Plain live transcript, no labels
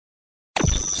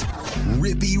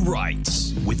Rippy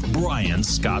Writes with Brian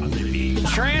Scott Rippey.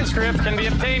 Transcripts can be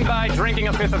obtained by drinking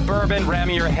a fifth of bourbon,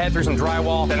 ramming your head through some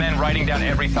drywall, and then writing down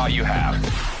every thought you have.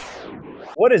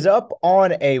 What is up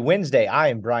on a Wednesday? I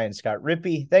am Brian Scott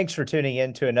Rippey. Thanks for tuning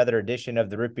in to another edition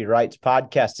of the Rippy Writes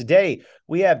podcast. Today,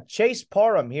 we have Chase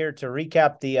Parham here to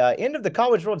recap the end of the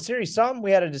College World Series.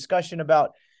 We had a discussion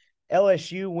about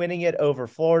LSU winning it over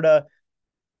Florida,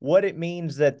 what it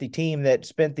means that the team that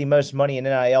spent the most money in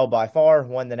NIL by far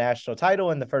won the national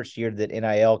title in the first year that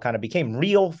NIL kind of became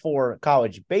real for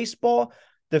college baseball,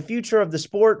 the future of the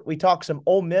sport. We talk some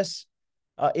Ole Miss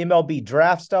MLB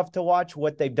Draft stuff to watch,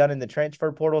 what they've done in the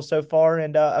transfer portal so far,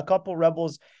 and a couple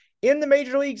Rebels in the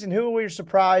major leagues and who we were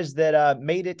surprised that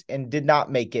made it and did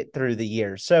not make it through the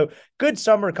year. So good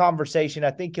summer conversation. I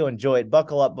think you'll enjoy it.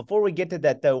 Buckle up. Before we get to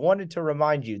that, though, wanted to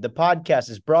remind you, the podcast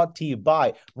is brought to you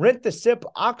by Rent the Sip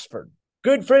Oxford.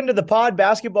 Good friend of the pod,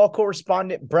 basketball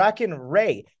correspondent Bracken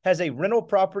Ray has a rental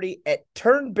property at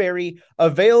Turnberry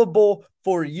available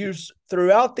for use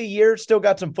throughout the year. Still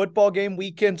got some football game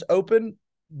weekends open.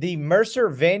 The Mercer,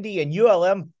 Vandy, and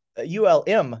ULM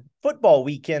football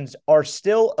weekends are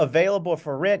still available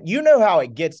for rent. You know how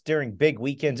it gets during big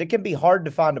weekends. It can be hard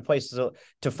to find a place to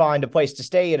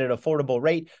stay at an affordable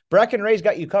rate. Bracken Ray's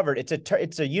got you covered.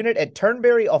 It's a unit at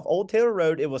Turnberry off Old Taylor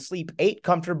Road. It will sleep 8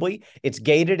 comfortably. It's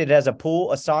gated. It has a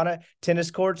pool, a sauna, tennis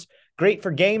courts. Great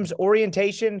for games,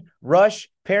 orientation, rush,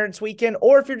 parents' weekend,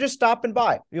 or if you're just stopping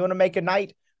by. If you want to make a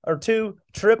night or two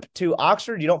trip to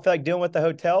Oxford, you don't feel like dealing with the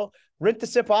hotel, Rent the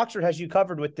Sip Oxford has you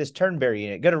covered with this Turnberry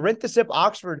unit. Go to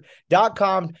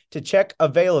rentthesipoxford.com to check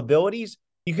availabilities.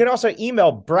 You can also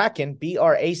email Bracken,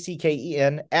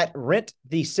 Bracken, at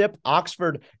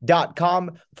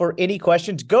rentthesipoxford.com for any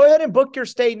questions. Go ahead and book your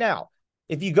stay now.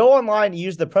 If you go online and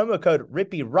use the promo code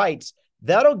RippyWrites,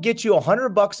 that'll get you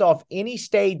 $100 off any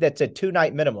stay that's a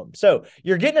 2-night minimum. So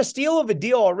you're getting a steal of a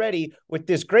deal already with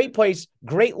this great place,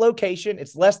 great location.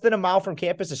 It's less than a mile from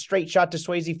campus, a straight shot to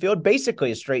Swayze Field,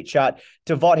 basically a straight shot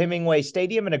to Vaught-Hemingway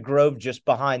Stadium and a grove just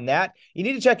behind that. You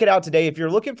need to check it out today if you're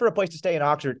looking for a place to stay in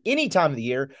Oxford any time of the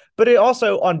year, but it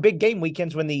also on big game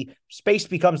weekends when the space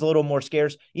becomes a little more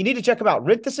scarce. You need to check them out,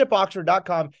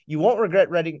 rentthesipoxford.com. You won't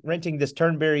regret renting this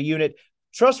Turnberry unit.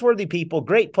 Trustworthy people,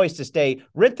 great place to stay.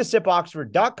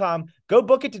 Rentthesipoxford.com. Go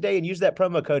book it today and use that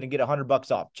promo code and get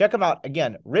 $100 off. Check them out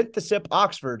again,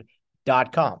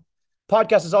 rentthesipoxford.com.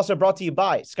 Podcast is also brought to you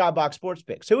by Skybox Sports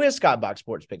Picks. Who is Skybox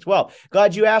Sports Picks? Well,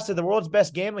 glad you asked. They're the world's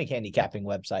best gambling handicapping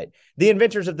website. The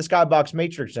inventors of the Skybox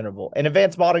Matrix Interval, an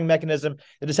advanced modeling mechanism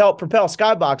that has helped propel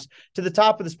Skybox to the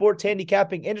top of the sports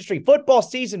handicapping industry. Football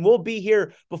season will be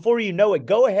here before you know it.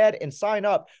 Go ahead and sign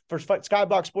up for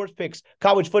Skybox Sports Picks,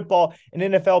 college football, and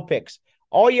NFL picks.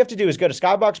 All you have to do is go to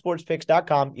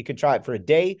skyboxsportspicks.com. You can try it for a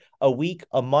day, a week,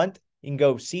 a month. You can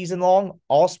go season-long,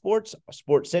 all sports,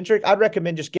 sports-centric. I'd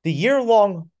recommend just get the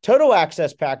year-long total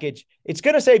access package. It's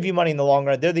going to save you money in the long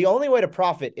run. They're the only way to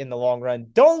profit in the long run.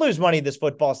 Don't lose money this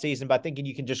football season by thinking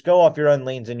you can just go off your own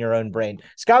leans in your own brain.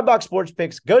 Skybox Sports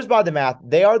Picks goes by the math.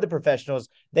 They are the professionals.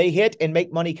 They hit and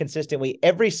make money consistently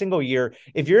every single year.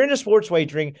 If you're into sports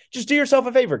wagering, just do yourself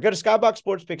a favor. Go to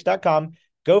skyboxsportspicks.com.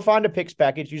 Go find a picks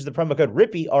package. Use the promo code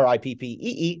RIPPY,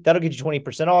 RIPPEE. That'll get you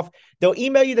 20% off. They'll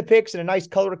email you the picks in a nice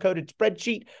color-coded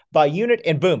spreadsheet by unit,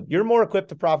 and boom, you're more equipped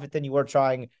to profit than you were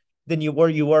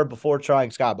before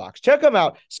trying Skybox. Check them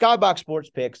out,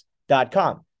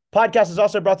 skyboxsportspicks.com. Podcast is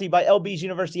also brought to you by LB's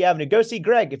University Avenue. Go see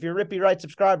Greg if you're a Rippy Writes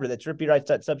subscriber. That's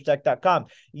rippywrites.substack.com.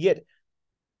 You get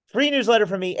free newsletter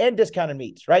from me and discounted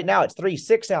meats. Right now, it's 3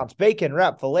 6-ounce bacon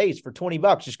wrap fillets for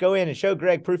 $20. Just go in and show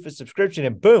Greg proof of subscription,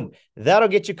 and boom, that'll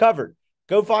get you covered.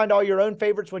 Go find all your own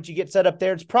favorites once you get set up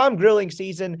there. It's prime grilling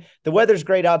season. The weather's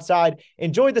great outside.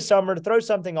 Enjoy the summer. Throw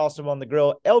something awesome on the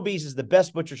grill. LB's is the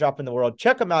best butcher shop in the world.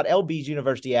 Check them out, LB's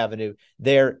University Avenue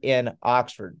there in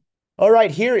Oxford. All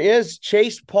right, here is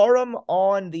Chase Parham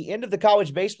on the end of the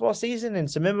college baseball season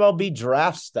and some MLB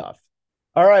draft stuff.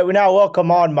 All right, we now welcome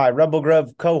on my Rebel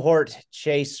Grove cohort,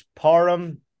 Chase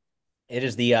Parham. It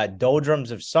is the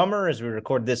doldrums of summer as we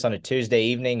record this on a Tuesday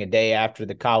evening, a day after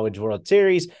the College World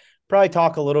Series. Probably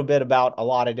talk a little bit about a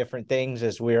lot of different things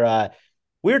as we were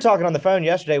talking on the phone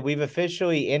yesterday. We've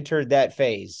officially entered that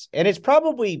phase, and it's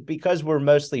probably because we're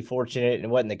mostly fortunate, and it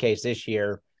wasn't the case this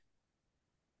year,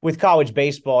 with college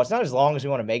baseball. It's not as long as we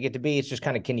want to make it to be. It's just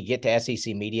kind of, can you get to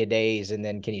SEC media days and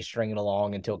then can you string it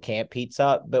along until camp heats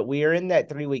up? But we are in that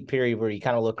 3-week period where you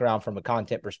kind of look around from a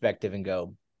content perspective and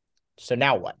go, so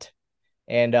now what?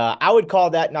 And I would call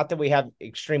that, not that we have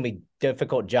extremely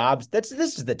difficult jobs. This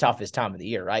is the toughest time of the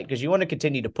year, right? Because you want to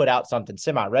continue to put out something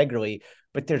semi-regularly,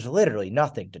 but there's literally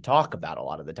nothing to talk about a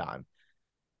lot of the time.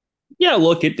 Yeah,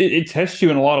 look, it tests you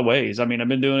in a lot of ways. I mean, I've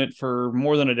been doing it for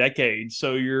more than a decade,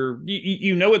 so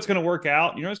you know it's going to work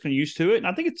out. You know it's going to used to it, and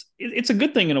I think it's a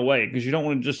good thing in a way because you don't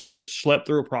want to just schlep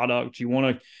through a product. You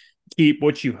want to keep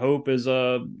what you hope is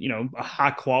a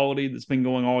high quality that's been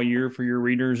going all year for your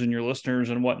readers and your listeners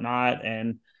and whatnot,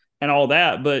 and all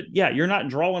that. But yeah, you're not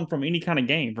drawing from any kind of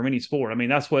game, from any sport. I mean,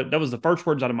 that was the first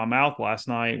words out of my mouth last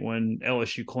night when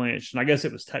LSU clinched. And I guess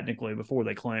it was technically before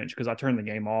they clinched because I turned the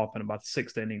game off in about the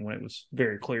sixth inning when it was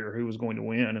very clear who was going to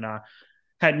win. And I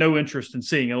had no interest in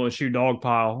seeing LSU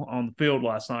dogpile on the field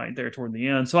last night there toward the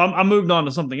end. So I moved on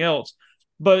to something else.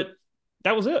 But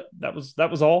that was it. That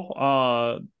was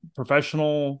all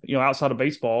professional, outside of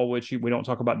baseball, which we don't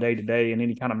talk about day to day in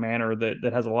any kind of manner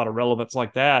that has a lot of relevance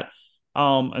like that.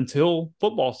 Until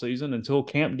football season, until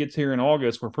camp gets here in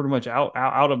August, we're pretty much out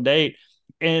of date.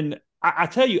 And I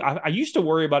tell you, I used to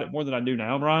worry about it more than I do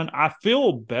now, Brian. I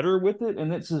feel better with it, and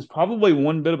this is probably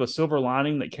one bit of a silver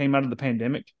lining that came out of the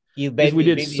pandemic. You beat me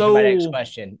to my next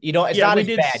question. It's not as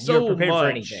bad. You're prepared for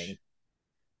anything.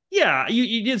 Yeah,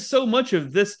 you did so much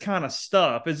of this kind of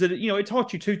stuff. Is that it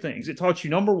taught you two things. It taught you,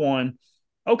 number one,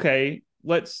 okay,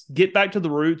 let's get back to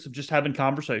the roots of just having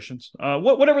conversations,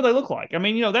 whatever they look like. I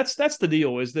mean, that's the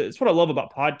deal. Is that it's what I love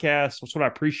about podcasts. It's what I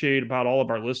appreciate about all of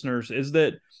our listeners is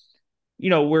that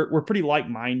we're pretty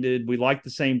like-minded. We like the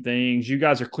same things. You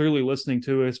guys are clearly listening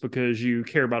to us because you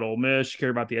care about Ole Miss, you care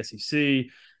about the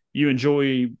SEC. You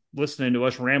enjoy listening to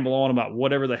us ramble on about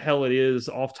whatever the hell it is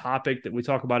off topic that we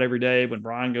talk about every day when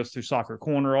Brian goes through Soccer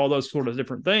Corner, all those sort of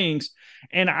different things.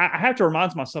 And I have to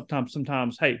remind myself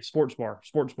sometimes, hey, sports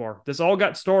bar. This all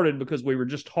got started because we were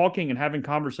just talking and having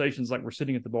conversations like we're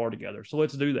sitting at the bar together. So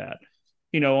let's do that.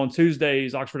 On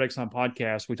Tuesday's Oxford Exxon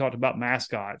podcast, we talked about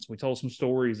mascots. We told some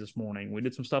stories this morning. We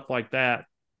did some stuff like that.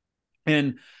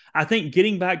 And I think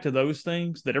getting back to those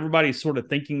things that everybody's sort of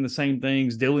thinking the same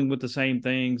things, dealing with the same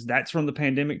things, that's from the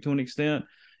pandemic to an extent.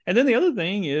 And then the other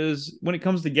thing is when it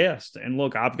comes to guests, and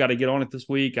look, I've got to get on it this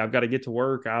week. I've got to get to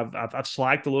work. I've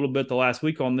slacked a little bit the last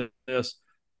week on this,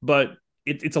 but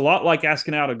it's a lot like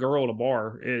asking out a girl at a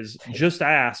bar is just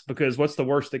ask, because what's the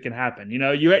worst that can happen?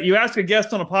 You ask a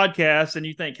guest on a podcast and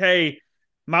you think, hey,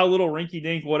 my little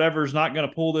rinky-dink whatever is not going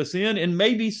to pull this in, and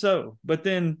maybe so. But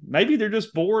then maybe they're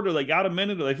just bored, or they got a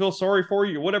minute, or they feel sorry for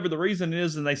you, or whatever the reason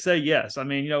is, and they say yes. I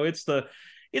mean, it's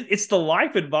the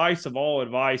life advice of all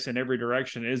advice in every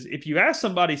direction is if you ask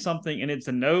somebody something and it's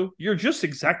a no, you're just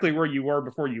exactly where you were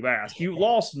before you asked. You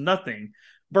lost nothing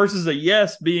versus a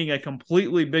yes being a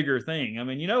completely bigger thing. I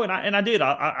mean, and I did.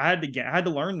 I had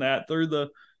to learn that through the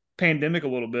pandemic a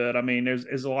little bit. I mean,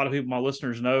 there's a lot of people my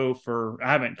listeners know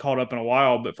I haven't caught up in a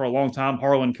while, but for a long time,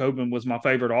 Harlan Coben was my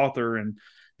favorite author. And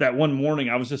that one morning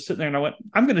I was just sitting there and I went,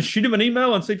 I'm going to shoot him an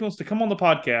email and see if he wants to come on the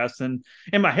podcast. And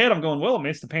in my head, I'm going, well, I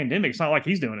mean, it's the pandemic. It's not like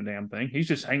he's doing a damn thing. He's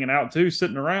just hanging out too,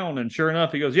 sitting around. And sure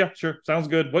enough, he goes, yeah, sure. Sounds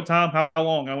good. What time? How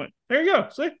long? I went, there you go.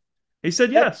 See, he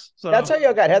said yes. So that's how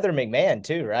y'all got Heather McMahon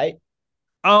too, right?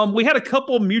 We had a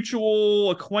couple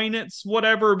mutual acquaintance,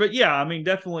 whatever, but yeah, I mean,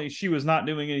 definitely she was not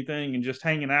doing anything and just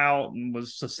hanging out and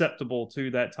was susceptible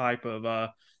to that type of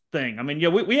thing. I mean, yeah,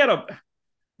 we had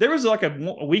there was like a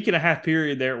week and a half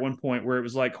period there at one point where it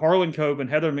was like Harlan Coben,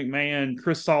 Heather McMahon,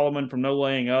 Chris Solomon from No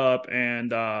Laying Up,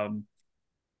 and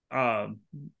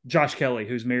Josh Kelly,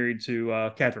 who's married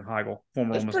to Katherine Heigl,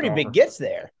 former Ole Miss pretty golfer. big gets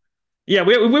there. Yeah,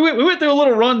 we went through a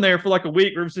little run there for like a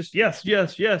week where it was just yes. And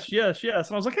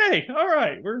I was like, hey, all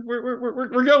right,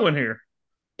 we're going here.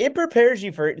 It prepares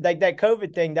you for like that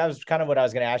COVID thing. That was kind of what I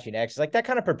was going to ask you next. Like that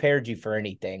kind of prepared you for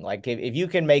anything. Like if you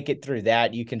can make it through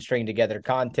that, you can string together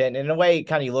content. And in a way,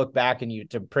 kind of you look back and you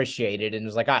to appreciate it. And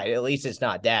it's like, all right, at least it's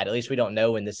not that. At least we don't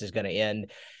know when this is going to end.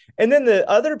 And then the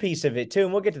other piece of it too,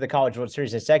 and we'll get to the College World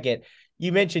Series in a second.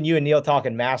 You mentioned you and Neil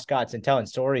talking mascots and telling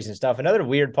stories and stuff. Another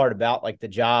weird part about like the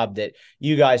job that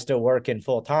you guys still work in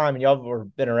full time, and y'all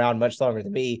have been around much longer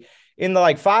than me. In the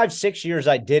like 5-6 years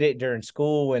I did it during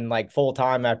school and like full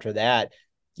time after that,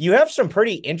 you have some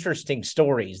pretty interesting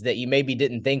stories that you maybe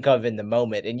didn't think of in the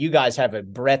moment. And you guys have a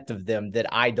breadth of them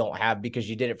that I don't have because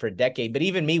you did it for a decade. But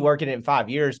even me working it in 5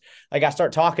 years, like I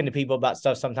start talking to people about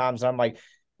stuff sometimes. And I'm like,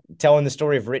 telling the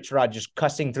story of Rich Rod just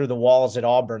cussing through the walls at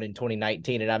Auburn in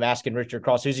 2019. And I'm asking Richard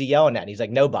Cross, who's he yelling at? And he's like,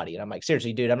 nobody. And I'm like,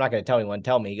 seriously, dude, I'm not going to tell anyone.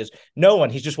 Tell me. He goes, no one.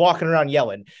 He's just walking around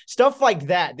yelling. Stuff like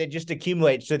that just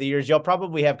accumulates through the years. Y'all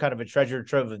probably have kind of a treasure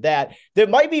trove of that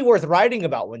might be worth writing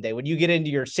about one day when you get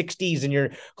into your 60s and you're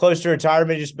close to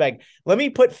retirement. Just like, let me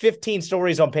put 15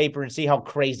 stories on paper and see how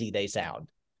crazy they sound.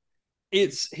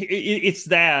 It's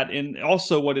that, and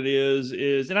also what it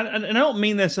is, and I don't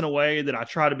mean this in a way that I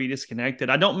try to be disconnected.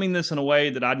 I don't mean this in a way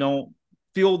that I don't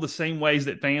feel the same ways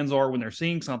that fans are when they're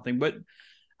seeing something, but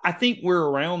I think we're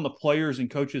around the players and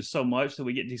coaches so much that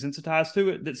we get desensitized to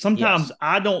it that sometimes Yes.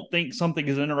 I don't think something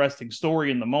is an interesting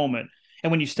story in the moment. And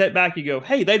when you step back, you go,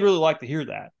 hey, they'd really like to hear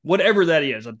that. Whatever that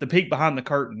is, the peek behind the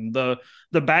curtain, the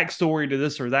backstory to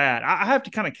this or that. I have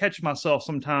to kind of catch myself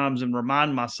sometimes and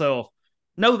remind myself,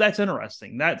 no, that's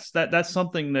interesting. That's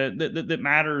something that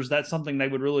matters. That's something they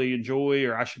would really enjoy,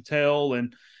 or I should tell.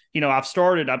 And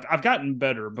I've gotten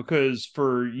better because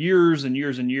for years and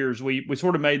years and years, we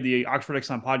sort of made the Oxford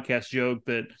Exxon podcast joke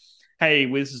that,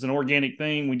 hey, this is an organic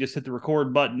thing. We just hit the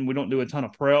record button. We don't do a ton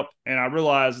of prep. And I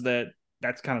realized that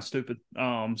that's kind of stupid.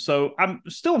 So I'm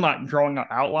still not drawing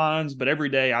out outlines, but every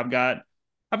day I've got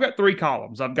 3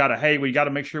 columns. I've got a, hey, we got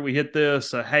to make sure we hit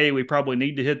this. A, hey, we probably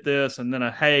need to hit this. And then a,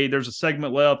 hey, there's a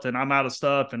segment left and I'm out of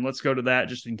stuff and let's go to that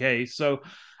just in case. So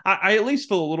I at least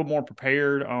feel a little more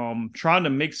prepared, trying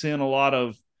to mix in a lot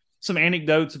of some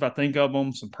anecdotes if I think of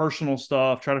them, some personal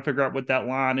stuff, try to figure out what that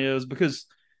line is because,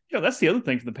 that's the other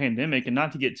thing for the pandemic, and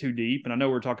not to get too deep. And I know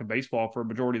we're talking baseball for a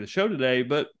majority of the show today,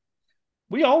 but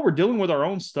we all were dealing with our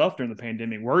own stuff during the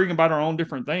pandemic, worrying about our own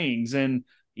different things. And,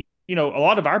 a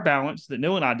lot of our balance that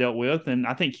Neil and I dealt with, and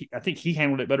I think he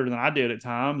handled it better than I did at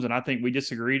times. And I think we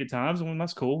disagreed at times, and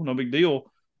that's cool. No big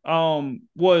deal.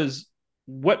 Was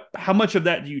how much of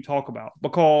that do you talk about?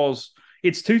 Because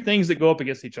it's 2 things that go up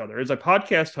against each other. As a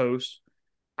podcast host,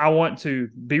 I want to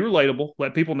be relatable,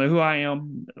 let people know who I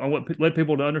am. I want let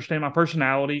people to understand my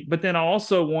personality, but then I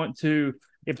also want to,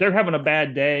 if they're having a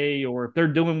bad day or if they're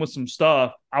dealing with some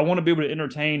stuff, I want to be able to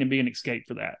entertain and be an escape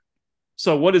for that.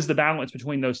 So what is the balance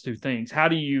between those 2 things? How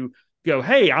do you go,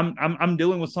 hey, I'm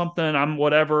dealing with something, I'm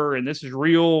whatever, and this is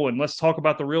real, and let's talk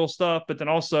about the real stuff. But then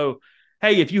also,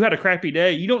 hey, if you had a crappy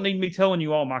day, you don't need me telling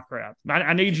you all my crap.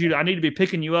 I need to be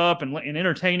picking you up and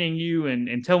entertaining you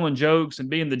and telling jokes and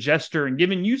being the jester and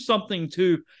giving you something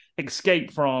to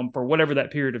escape from for whatever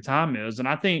that period of time is. And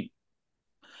I think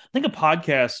a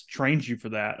podcast trains you for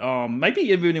that. Maybe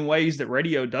even in ways that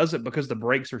radio does it because the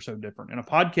breaks are so different. In a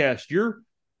podcast, you're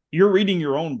reading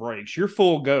your own breaks. You're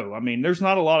full go. I mean, there's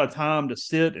not a lot of time to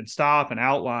sit and stop and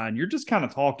outline. You're just kind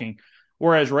of talking.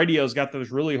 Whereas radio's got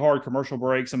those really hard commercial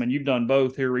breaks. I mean, you've done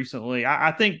both here recently.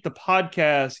 I think the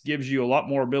podcast gives you a lot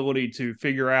more ability to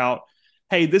figure out,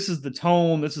 hey, this is the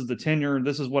tone, this is the tenor,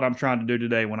 this is what I'm trying to do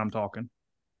today when I'm talking.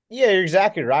 Yeah, you're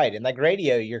exactly right. And like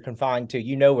radio, you're confined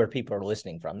to, where people are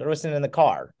listening from. They're listening in the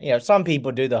car. Some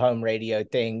people do the home radio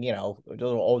thing, a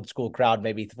little old school crowd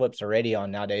maybe flips the radio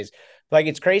on nowadays. Like,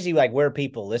 it's crazy, like, where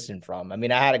people listen from. I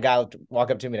mean, I had a guy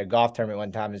walk up to me in a golf tournament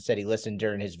one time and said he listened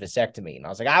during his vasectomy. And I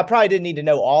was like, I probably didn't need to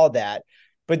know all that.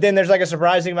 But then there's like a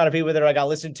surprising amount of people that are like, I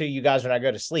listen to you guys when I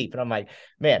go to sleep. And I'm like,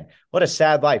 man, what a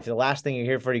sad life. The last thing you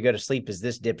hear before you go to sleep is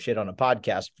this dipshit on a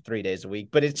podcast for 3 days a week.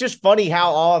 But it's just funny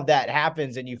how all of that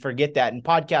happens and you forget that. And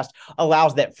podcast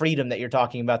allows that freedom that you're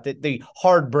talking about that the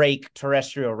hard break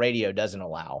terrestrial radio doesn't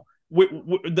allow.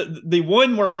 The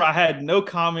one where I had no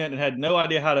comment and had no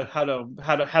idea how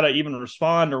to even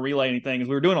respond or relay anything is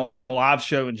we were doing a live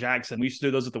show in Jackson. We used to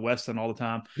do those at the Westin all the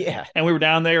time. Yeah. And we were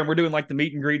down there and we're doing like the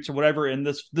meet and greets or whatever. And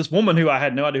this woman who I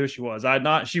had no idea who she was,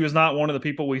 she was not one of the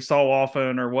people we saw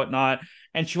often or whatnot.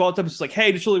 And she walked up and she's like,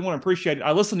 hey, just really want to appreciate it.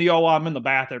 I listen to y'all while I'm in the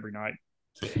bath every night.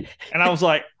 And I was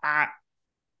like,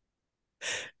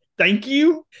 thank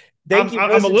you. Thank you.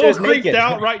 I'm a little creeped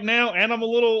out right now. And I'm a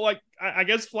little like, I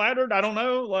guess flattered. I don't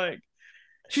know. Like,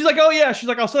 she's like, oh yeah. She's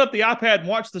like, I'll set up the iPad and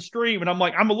watch the stream. And I'm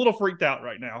like, I'm a little freaked out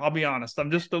right now. I'll be honest. I'm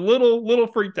just a little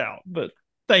freaked out, but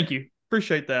thank you.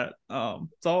 Appreciate that.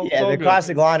 It's all the good.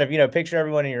 Classic line of, picture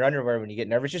everyone in your underwear when you get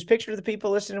nervous. Just picture the people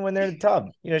listening when they're in the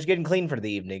tub, just getting clean for the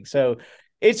evening. So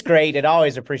it's great. And I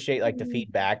always appreciate like the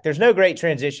feedback. There's no great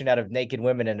transition out of naked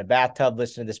women in a bathtub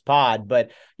listening to this pod,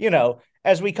 but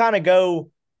as we kind of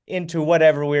go into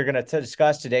whatever we're going to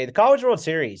discuss today, the College World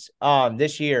Series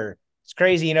this year. It's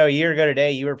crazy. A year ago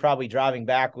today, you were probably driving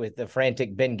back with the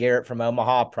frantic Ben Garrett from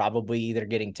Omaha, probably either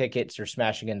getting tickets or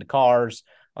smashing into cars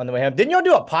on the way home. Didn't y'all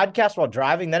do a podcast while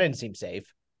driving? That didn't seem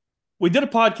safe. We did a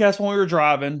podcast when we were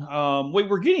driving. We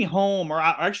were getting home, or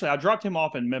I dropped him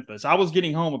off in Memphis. I was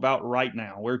getting home about right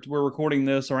now. We're recording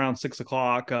this around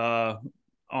 6:00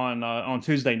 on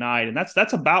Tuesday night, and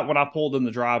that's about when I pulled in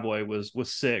the driveway was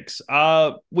 6.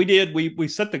 We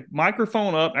set the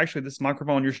microphone up. Actually, this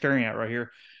microphone you're staring at right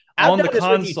here on the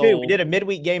console. We did a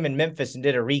midweek game in Memphis and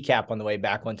did a recap on the way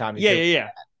back one time. Yeah.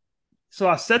 So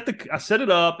I set it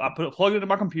up. I plugged it into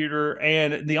my computer,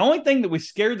 and the only thing that we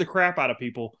scared the crap out of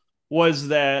people was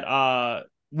that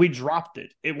we dropped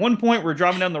it. At one point, we're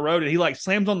driving down the road, and he like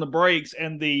slams on the brakes,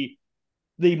 and the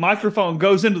microphone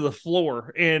goes into the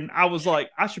floor. And I was like,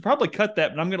 I should probably cut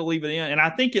that, but I'm going to leave it in. And I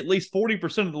think at least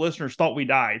 40% of the listeners thought we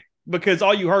died because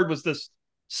all you heard was this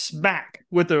smack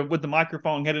with the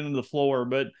microphone heading into the floor.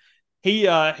 But he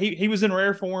was in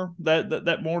rare form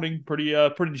that morning, pretty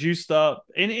juiced up.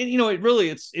 And you know,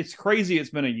 it's crazy. It's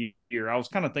been a year. I was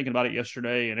kind of thinking about it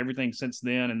yesterday and everything since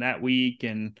then and that week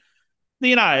and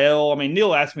the NIL. I mean,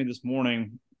 Neil asked me this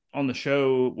morning on the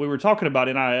show, we were talking about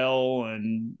NIL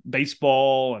and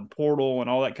baseball and portal and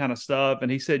all that kind of stuff.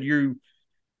 And he said,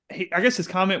 I guess his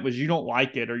comment was, you don't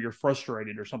like it or you're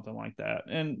frustrated or something like that.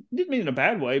 And didn't mean in a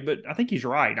bad way, but I think he's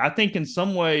right. I think in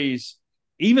some ways,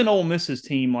 even Ole Miss's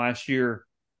team last year,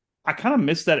 I kind of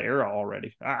missed that era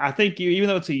already. I think even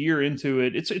though it's a year into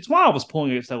it, it's why I was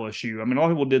pulling against LSU. I mean, a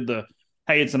lot of people did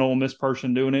hey, it's an Ole Miss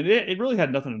person doing it. It really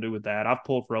had nothing to do with that. I've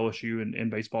pulled for LSU in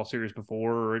baseball series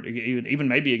before, or even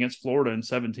maybe against Florida in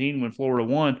 2017 when Florida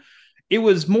won. It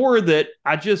was more that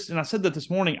and I said that this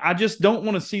morning, I just don't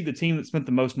want to see the team that spent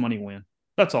the most money win.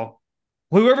 That's all.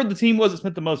 Whoever the team was that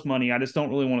spent the most money, I just don't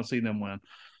really want to see them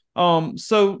win.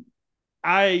 So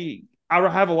I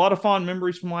have a lot of fond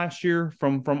memories from last year,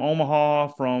 from Omaha,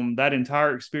 from that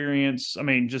entire experience. I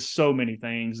mean, just so many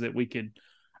things that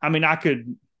I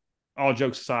could, all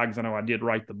jokes aside, because I know I did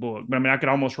write the book, but I mean, I could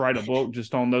almost write a book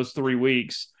just on those 3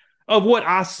 weeks of what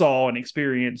I saw and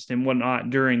experienced and whatnot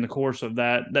during the course of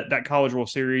that College World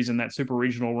Series and that super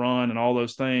regional run and all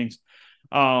those things.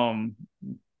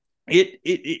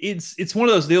 It's one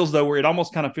of those deals though where it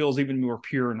almost kind of feels even more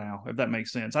pure now, if that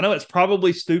makes sense. I know it's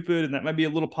probably stupid and that might be a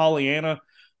little Pollyanna,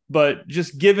 but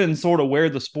just given sort of where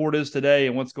the sport is today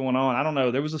and what's going on, I don't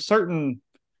know. There was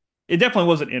it definitely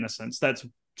wasn't innocence. That's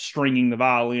stringing the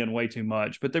violin way too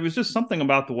much, but there was just something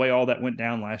about the way all that went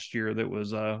down last year that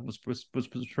was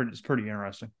pretty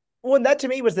interesting. Well, and that to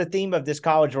me was the theme of this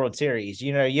College World Series.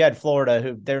 You know, you had Florida,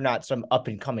 who they're not some up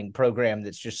and coming program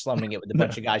that's just slumming it with a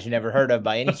bunch of guys you never heard of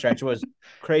by any stretch. It was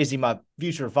crazy. My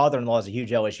future father-in-law is a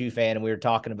huge LSU fan, and we were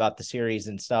talking about the series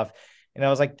and stuff. And I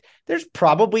was like, there's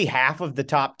probably half of the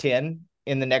top 10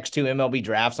 in the next 2 MLB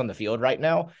drafts on the field right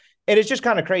now. And it's just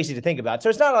kind of crazy to think about. So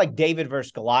it's not like David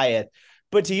versus Goliath.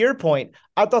 But to your point,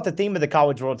 I thought the theme of the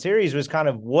College World Series was kind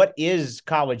of what is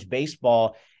college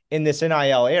baseball in this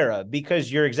NIL era, because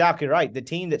you're exactly right. The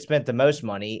team that spent the most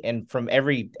money, and from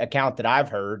every account that I've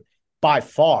heard, by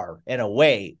far and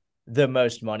away the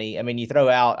most money. I mean, you throw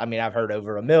out, I've heard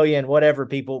over $1 million, whatever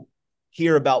people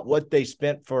hear about what they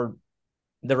spent for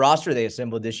the roster they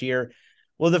assembled this year.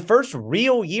 Well, the first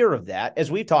real year of that,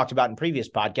 as we've talked about in previous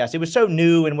podcasts, it was so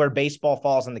new and where baseball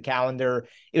falls on the calendar.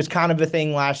 It was kind of a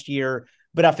thing last year,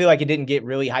 but I feel like it didn't get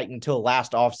really heightened until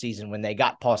last offseason when they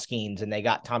got Paul Skeens and they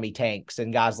got Tommy Tanks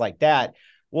and guys like that.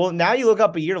 Well, now you look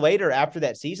up a year later after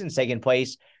that season's taken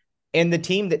place, and the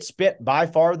team that spent by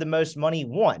far the most money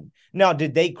won. Now,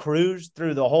 did they cruise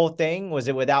through the whole thing? Was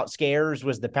it without scares?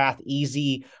 Was the path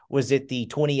easy? Was it the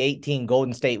 2018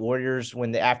 Golden State Warriors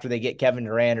after they get Kevin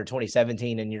Durant, or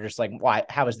 2017, and you're just like, why?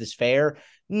 How is this fair?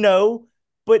 No,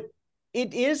 but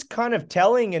it is kind of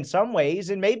telling in some ways,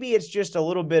 and maybe it's just a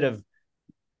little bit of,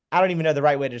 I don't even know the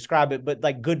right way to describe it, but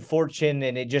like good fortune,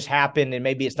 and it just happened, and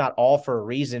maybe it's not all for a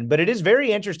reason. But it is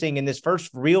very interesting in this first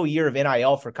real year of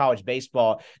NIL for college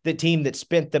baseball, the team that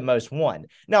spent the most won.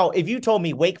 Now, if you told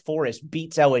me Wake Forest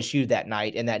beats LSU that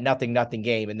night in that 0-0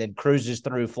 game and then cruises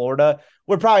through Florida,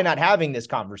 we're probably not having this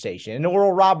conversation. And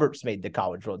Oral Roberts made the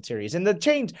College World Series, and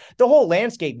the whole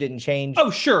landscape didn't change. Oh,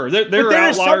 sure. There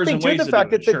is something to the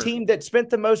fact that the team that spent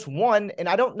the most won, and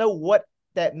I don't know what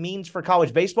that means for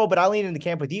college baseball, but I lean in the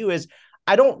camp with you, is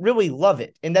I don't really love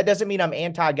it. And that doesn't mean I'm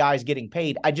anti guys getting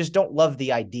paid. I just don't love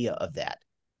the idea of that.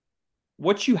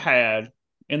 What you had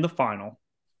in the final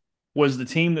was the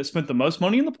team that spent the most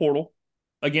money in the portal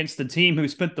against the team who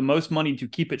spent the most money to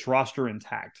keep its roster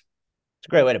intact. It's a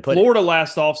great way to put Florida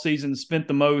last offseason spent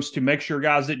the most to make sure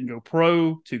guys didn't go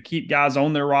pro, to keep guys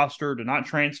on their roster, to not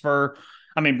transfer.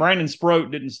 I mean, Brandon Sproat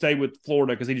didn't stay with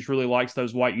Florida because he just really likes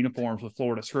those white uniforms with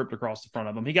Florida script across the front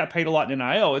of them. He got paid a lot in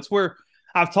NIL. It's where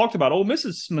I've talked about Ole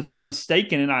Miss's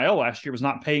mistake in NIL last year was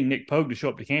not paying Nick Pogue to show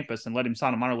up to campus and let him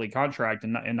sign a minor league contract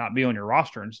and not be on your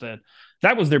roster instead.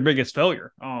 That was their biggest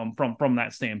failure from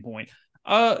that standpoint.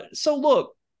 So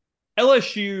look,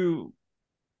 LSU,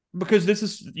 because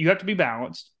you have to be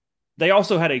balanced. They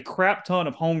also had a crap ton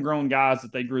of homegrown guys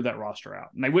that they grew that roster out.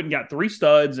 And they went and got 3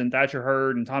 studs and Thatcher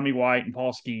Hurd and Tommy White and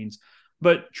Paul Skeens.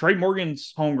 But Trey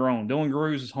Morgan's homegrown. Dylan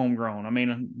Grews is homegrown. I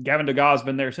mean, Gavin DeGau's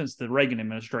been there since the Reagan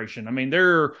administration. I mean,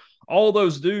 there are all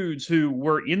those dudes who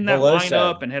were in that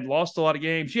lineup and had lost a lot of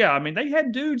games. Yeah, I mean, they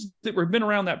had dudes that were been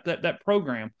around that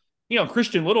program. You know,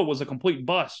 Christian Little was a complete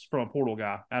bust from a portal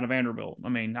guy out of Vanderbilt. I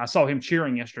mean, I saw him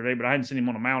cheering yesterday, but I hadn't seen him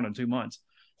on a mound in 2 months.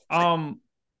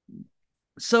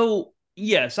 So,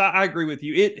 yes, I agree with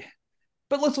you.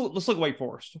 But let's look at Wake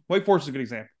Forest. Wake Forest is a good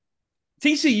example.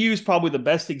 TCU is probably the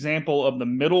best example of the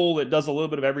middle that does a little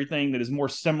bit of everything, that is more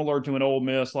similar to an Ole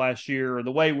Miss last year, or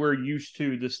the way we're used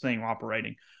to this thing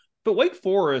operating. But Wake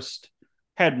Forest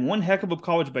had one heck of a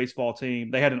college baseball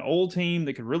team. They had an old team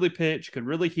that could really pitch, could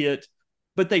really hit,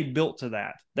 but they built to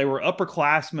that. They were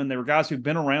upperclassmen. They were guys who'd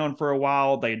been around for a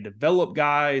while. They had developed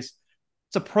guys.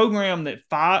 It's a program that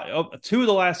 2 of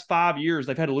the last 5 years,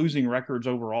 they've had losing records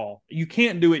overall. You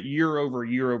can't do it year over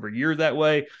year over year that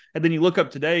way. And then you look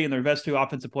up today, and their best 2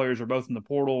 offensive players are both in the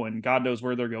portal, and God knows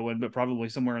where they're going, but probably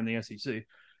somewhere in the SEC.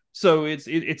 So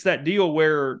it's that deal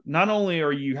where not only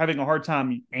are you having a hard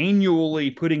time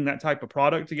annually putting that type of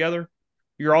product together,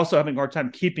 you're also having a hard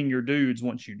time keeping your dudes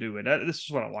once you do it. This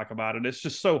is what I like about it. It's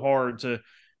just so hard to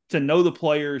know the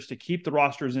players, to keep the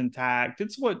rosters intact.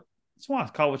 It's why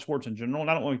college sports in general, and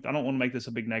I don't want to make this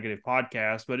a big negative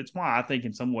podcast, but it's why I think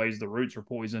in some ways the roots are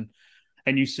poison,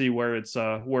 and you see where it's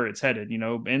headed,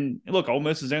 And look, Ole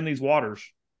Miss is in these waters.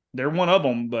 They're one of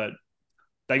them, but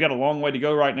they got a long way to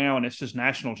go right now, and it's just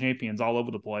national champions all over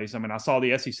the place. I mean, I saw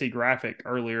the SEC graphic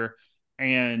earlier,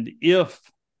 and if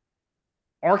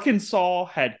Arkansas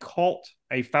had caught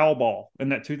a foul ball in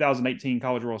that 2018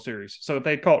 College World Series, so if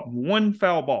they had caught one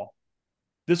foul ball,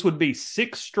 this would be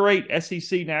 6 straight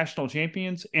SEC national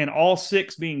champions, and all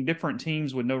 6 being different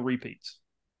teams with no repeats.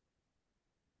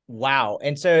 Wow.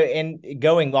 And so, and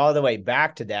going all the way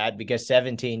back to that, because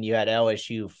 17, you had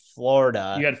LSU,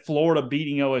 Florida. You had Florida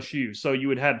beating LSU. So you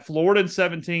would have Florida in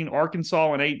 17,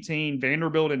 Arkansas in 18,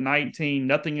 Vanderbilt in 19,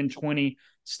 nothing in 20,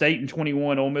 State in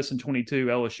 21, Ole Miss in 22,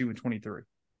 LSU in 23.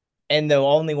 And the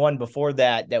only one before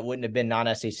that wouldn't have been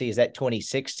non-SEC is that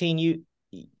 2016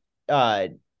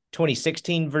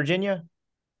 2016 Virginia?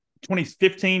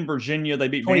 2015 Virginia, they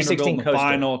beat Vanderbilt in the Coastal.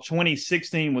 final.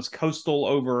 2016 was Coastal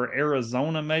over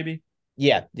Arizona, maybe.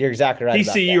 Yeah, you're exactly right.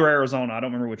 TCU or Arizona, I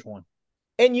don't remember which one.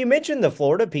 And you mentioned the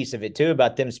Florida piece of it too,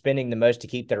 about them spending the most to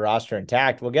keep their roster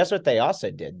intact. Well, guess what they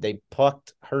also did? They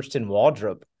plucked Hurston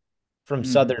Waldrop from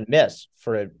Southern Miss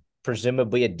for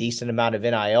presumably a decent amount of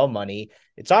NIL money.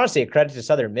 It's honestly a credit to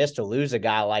Southern Miss to lose a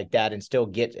guy like that and still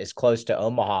get as close to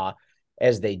Omaha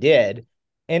as they did.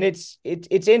 And it's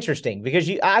interesting because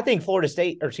I think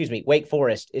Wake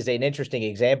Forest is an interesting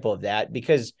example of that,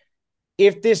 because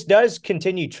if this does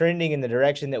continue trending in the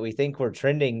direction that we think we're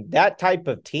trending, that type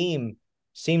of team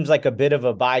seems like a bit of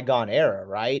a bygone era,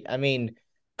 right? I mean,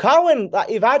 Colin,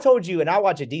 if I told you, and I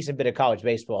watch a decent bit of college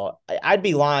baseball, I'd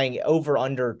be lying over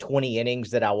under 20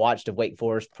 innings that I watched of Wake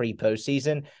Forest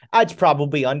pre-postseason. I'd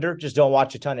probably under, just don't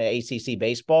watch a ton of ACC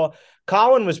baseball.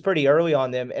 Colin was pretty early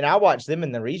on them, and I watched them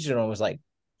in the regional and was like,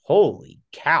 holy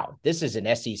cow, this is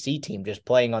an SEC team just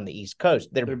playing on the East Coast.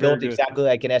 They're built exactly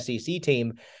like an SEC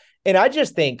team. And I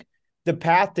just think the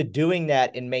path to doing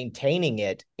that and maintaining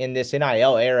it in this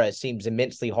NIL era seems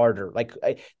immensely harder. Like,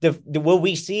 will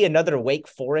we see another Wake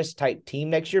Forest type team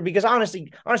next year? Because honest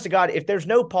to God, if there's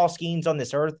no Paul Skeens on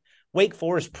this earth, Wake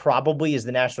Forest probably is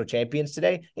the national champions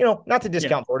today. Not to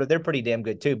discount Florida. They're pretty damn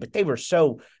good too, but they were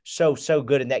so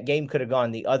good. And that game could have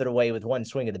gone the other way with one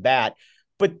swing of the bat.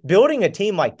 But building a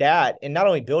team like that, and not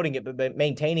only building it, but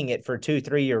maintaining it for a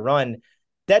 2-3 year run,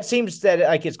 that seems that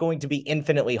like it's going to be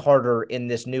infinitely harder in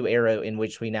this new era in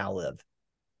which we now live.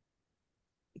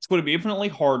 It's going to be infinitely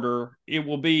harder. It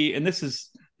will be, and this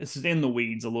is in the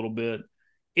weeds a little bit.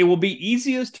 It will be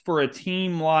easiest for a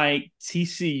team like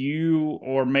TCU,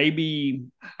 or maybe,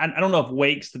 I don't know if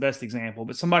Wake's the best example,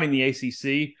 but somebody in the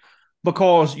ACC,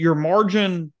 because your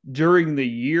margin during the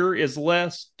year is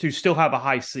less to still have a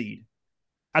high seed.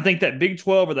 I think that Big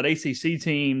 12 or that ACC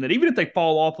team, that even if they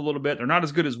fall off a little bit, they're not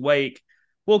as good as Wake.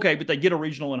 Well, okay, but they get a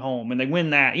regional at home and they win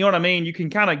that. You know what I mean? You can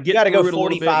kind of get through it a little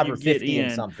bit. 45 or 50 in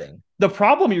something. The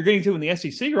problem you're getting to in the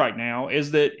SEC right now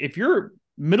is that if you're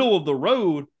middle of the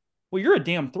road, well, you're a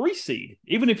damn 3 seed.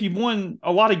 Even if you've won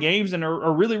a lot of games and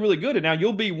are really, really good, and now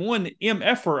you'll be one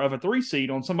MFer of a 3 seed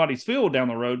on somebody's field down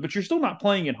the road, but you're still not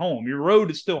playing at home. Your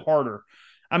road is still harder.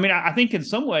 I mean, I think in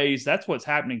some ways that's what's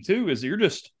happening too, is you're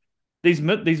just these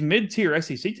mid-tier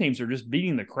SEC teams are just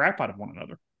beating the crap out of one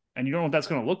another. And you don't know what that's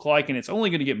going to look like, and it's only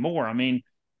going to get more. I mean,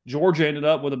 Georgia ended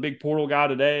up with a big portal guy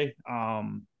today.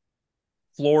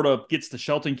 Florida gets the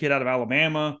Shelton kid out of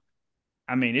Alabama.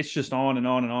 I mean, it's just on and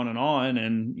on and on and on.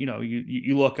 And,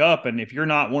 you look up, and if you're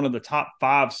not one of the top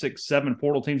 5, 6, 7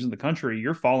 portal teams in the country,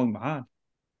 you're falling behind.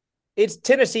 It's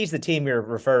Tennessee's the team you're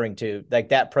referring to, like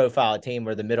that profile team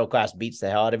where the middle class beats the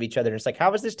hell out of each other. And it's like,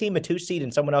 how is this team a 2 seed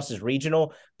in someone else's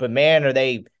regional? But man, are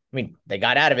they I mean, they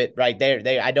got out of it right there.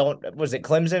 Was it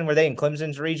Clemson? Were they in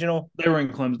Clemson's regional? They were in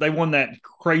Clemson. They won that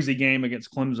crazy game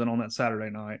against Clemson on that Saturday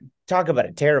night. Talk about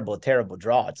a terrible, terrible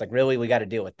draw. It's like, really, we got to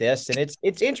deal with this. And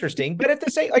it's interesting, but at the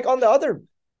same, like on the other,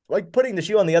 like putting the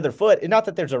shoe on the other foot, and not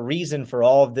that there's a reason for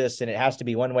all of this and it has to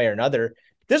be one way or another.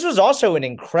 This was also an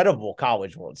incredible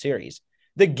College World Series.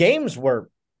 The games were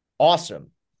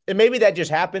awesome. And maybe that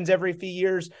just happens every few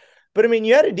years, but I mean,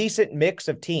 you had a decent mix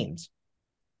of teams.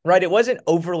 Right. It wasn't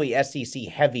overly SEC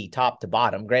heavy top to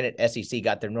bottom. Granted, SEC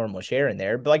got their normal share in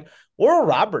there, but like Oral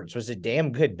Roberts was a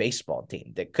damn good baseball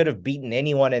team that could have beaten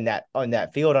anyone on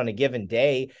that field on a given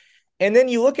day. And then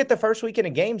you look at the first weekend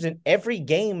of games, and every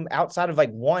game outside of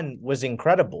like one was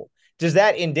incredible. Does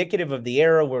that indicative of the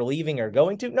era we're leaving or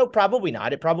going to? No, probably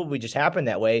not. It probably just happened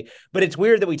that way. But it's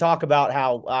weird that we talk about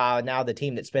how now the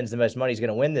team that spends the most money is going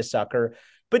to win this sucker.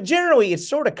 But generally, it's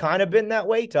sort of kind of been that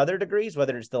way to other degrees,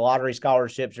 whether it's the lottery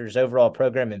scholarships or just overall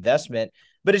program investment.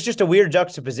 But it's just a weird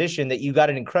juxtaposition that you got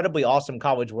an incredibly awesome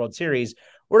College World Series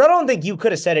where I don't think you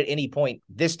could have said at any point,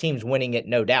 this team's winning it,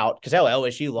 no doubt, because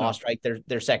LSU lost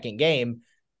their second game.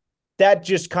 That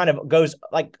just kind of goes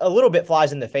like a little bit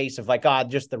flies in the face of like,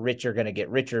 just the rich are going to get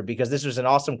richer, because this was an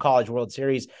awesome College World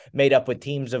Series made up with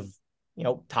teams of,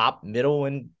 top, middle,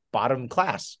 and bottom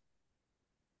class.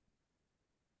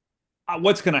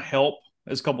 What's going to help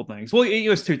is a couple things. Well, it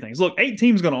was two things. Look, 8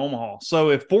 teams going to Omaha.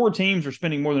 So if 4 teams are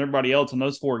spending more than everybody else and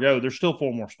those 4 go, there's still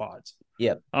 4 more spots.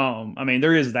 Yep. I mean,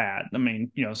 there is that. I mean,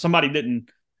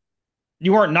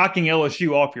 you weren't knocking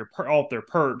LSU off their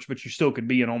perch, but you still could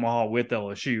be in Omaha with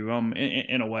LSU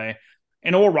in a way.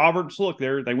 And Oral Roberts, look,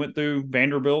 they went through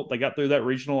Vanderbilt. They got through that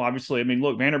regional. Obviously, I mean,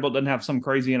 look, Vanderbilt doesn't have some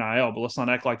crazy NIL, but let's not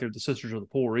act like they're the sisters of the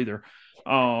poor either.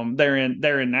 They're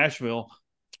in Nashville.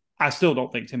 I still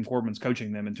don't think Tim Corbin's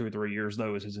coaching them in 2 or 3 years,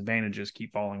 though, as his advantages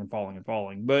keep falling and falling and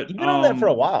falling. But you've been on that for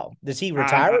a while. Does he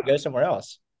retire or go somewhere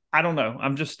else? I don't know.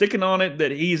 I'm just sticking on it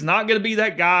that he's not going to be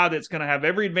that guy that's going to have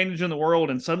every advantage in the world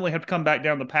and suddenly have to come back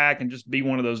down the pack and just be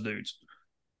one of those dudes.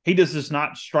 He does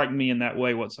not strike me in that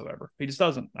way whatsoever. He just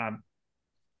doesn't. I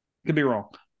could be wrong.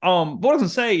 What I was going to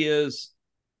say is,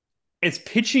 as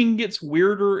pitching gets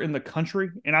weirder in the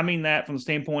country, and I mean that from the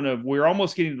standpoint of we're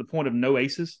almost getting to the point of no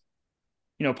aces.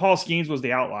 Paul Skeens was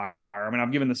the outlier. I mean,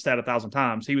 I've given the stat 1,000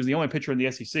 times. He was the only pitcher in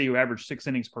the SEC who averaged 6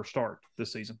 innings per start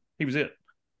this season. He was it.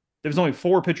 There was only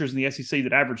 4 pitchers in the SEC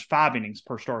that averaged 5 innings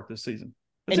per start this season.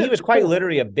 He was quite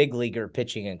literally a big leaguer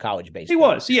pitching in college baseball. He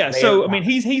was, yeah. So, I mean,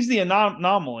 he's the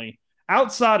anomaly.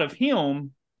 Outside of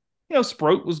him,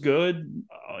 Sproat was good.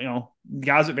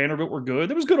 Guys at Vanderbilt were good.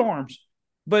 There was good arms.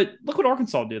 But look what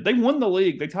Arkansas did. They won the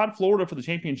league. They tied Florida for the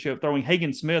championship, throwing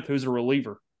Hagen Smith, who's a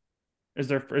reliever, as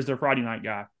their Friday night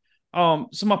guy.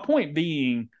 So my point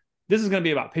being, this is going to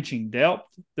be about pitching depth.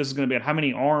 This is going to be about how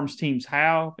many arms teams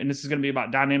have, and this is going to be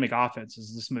about dynamic offense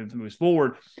as this moves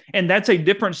forward. And that's a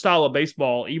different style of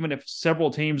baseball, even if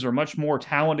several teams are much more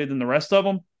talented than the rest of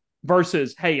them,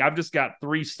 versus, hey, I've just got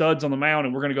 3 studs on the mound,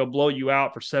 and we're going to go blow you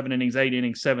out for 7 innings, 8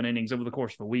 innings, 7 innings over the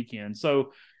course of a weekend.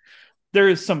 So there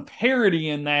is some parity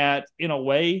in that in a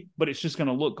way, but it's just going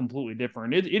to look completely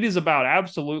different. It is about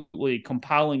absolutely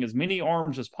compiling as many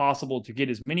arms as possible to get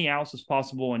as many outs as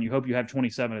possible, and you hope you have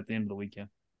 27 at the end of the weekend.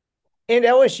 And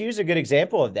LSU is a good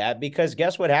example of that, because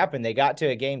guess what happened? They got to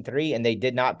a game 3 and they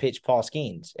did not pitch Paul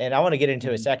Skeens. And I want to get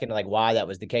into a second like why that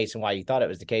was the case and why you thought it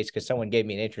was the case, because someone gave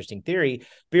me an interesting theory.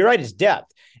 But you're right, it's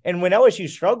depth. And when LSU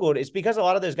struggled, it's because a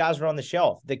lot of those guys were on the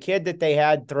shelf. The kid that they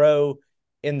had throw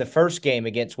in the first game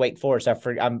against Wake Forest,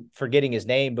 I'm forgetting his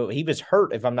name, but he was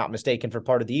hurt, if I'm not mistaken, for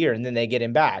part of the year, and then they get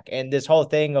him back. And this whole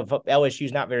thing of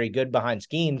LSU's not very good behind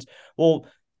Skeens, well,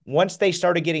 once they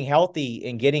started getting healthy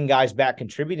and getting guys back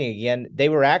contributing again, they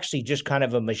were actually just kind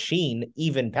of a machine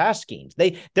even past Skeens.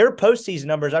 Their postseason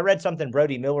numbers, I read something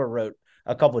Brody Miller wrote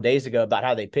a couple of days ago about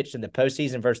how they pitched in the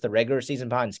postseason versus the regular season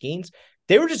behind Skeens.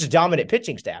 They were just a dominant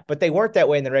pitching staff, but they weren't that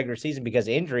way in the regular season because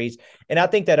of injuries. And I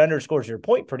think that underscores your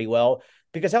point pretty well,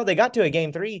 because they got to a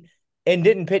game 3 and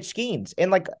didn't pitch Skeens.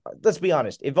 And let's be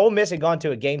honest, if Ole Miss had gone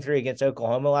to a game 3 against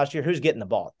Oklahoma last year, who's getting the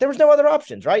ball? There was no other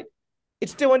options, right?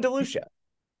 It's still in DeLucia.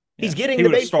 He's getting the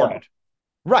baseball. Started.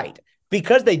 Right.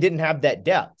 Because they didn't have that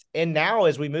depth. And now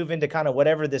as we move into kind of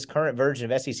whatever this current version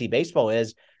of SEC baseball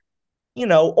is,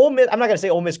 Ole Miss, I'm not going to say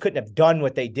Ole Miss couldn't have done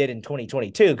what they did in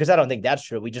 2022, because I don't think that's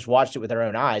true. We just watched it with our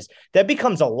own eyes. That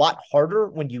becomes a lot harder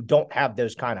when you don't have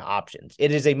those kind of options.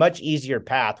 It is a much easier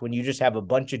path when you just have a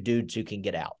bunch of dudes who can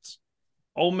get outs.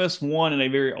 Ole Miss won in a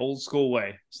very old school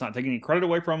way. It's not taking any credit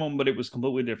away from them, but it was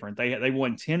completely different. They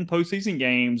won 10 postseason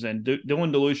games, and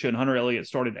Dylan DeLucia and Hunter Elliott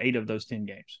started 8 of those 10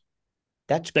 games.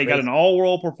 They got an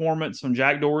all-world performance from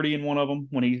Jack Doherty in one of them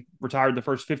when he retired the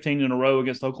first 15 in a row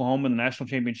against Oklahoma in the national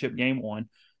championship game 1.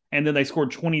 And then they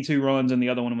scored 22 runs in the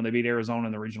other one when they beat Arizona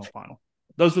in the regional final.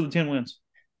 Those were the 10 wins.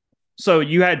 So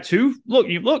you had two. Look,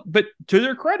 but to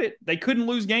their credit, they couldn't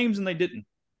lose games and they didn't.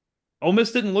 Ole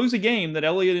Miss didn't lose a game that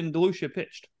Elliott and DeLucia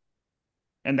pitched.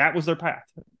 And that was their path.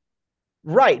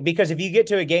 Right, because if you get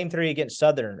to a game 3 against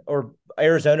Southern, or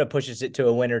Arizona pushes it to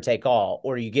a winner take all,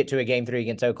 or you get to a game 3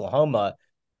 against Oklahoma,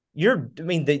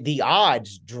 the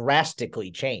odds drastically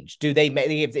change. Do they,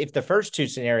 if the first two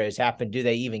scenarios happen, do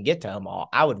they even get to them all?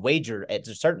 I would wager at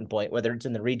a certain point, whether it's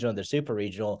in the regional or the super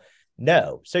regional,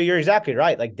 no. So you're exactly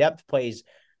right. Like, depth plays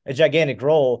a gigantic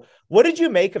role. What did you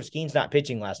make of Skeens not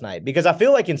pitching last night? Because I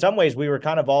feel like in some ways we were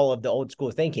kind of all of the old school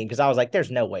thinking, because I was like,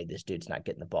 there's no way this dude's not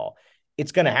getting the ball.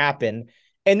 It's going to happen.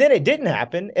 And then it didn't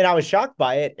happen. And I was shocked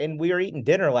by it. And we were eating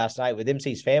dinner last night with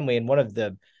MC's family. And one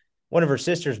of her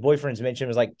sister's boyfriends mentioned,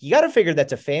 was like, you got to figure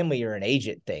that's a family or an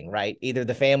agent thing, right? Either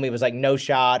the family was like, no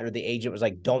shot, or the agent was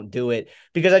like, don't do it.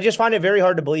 Because I just find it very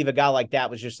hard to believe a guy like that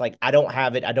was just like, I don't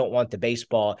have it. I don't want the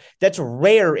baseball. That's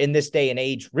rare in this day and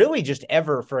age, really just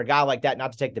ever, for a guy like that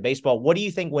not to take the baseball. What do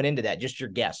you think went into that? Just your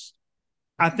guess.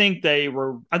 I think he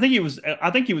was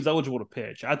eligible to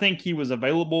pitch. I think he was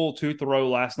available to throw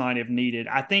last night if needed.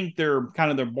 I think their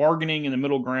bargaining in the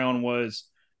middle ground was,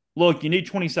 look, you need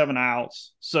 27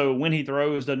 outs. So when he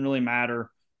throws doesn't really matter.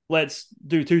 Let's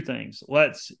do two things.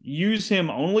 Let's use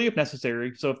him only if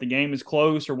necessary. So if the game is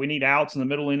close or we need outs in the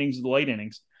middle innings or the late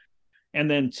innings. And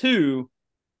then 2,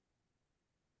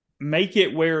 make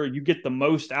it where you get the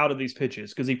most out of these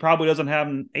pitches, because he probably doesn't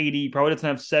have 80, probably doesn't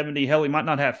have 70. Hell, he might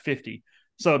not have 50.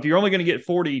 So if you're only going to get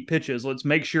 40 pitches, let's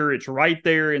make sure it's right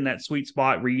there in that sweet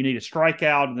spot where you need a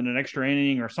strikeout and then an extra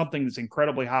inning or something that's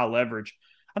incredibly high leverage.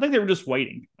 I think they were just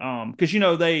waiting because,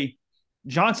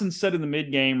 Johnson said in the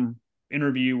mid-game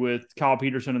interview with Kyle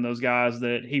Peterson and those guys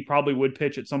that he probably would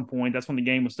pitch at some point. That's when the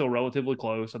game was still relatively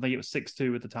close. I think it was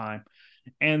 6-2 at the time.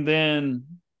 And then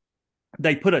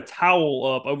they put a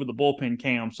towel up over the bullpen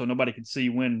cam so nobody could see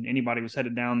when anybody was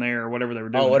headed down there or whatever they were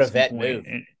doing. Oh, what a vet move.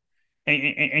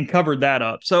 And covered that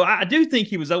up. So I do think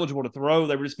he was eligible to throw.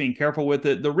 They were just being careful with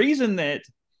it. The reason that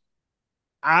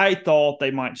I thought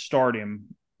they might start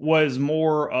him was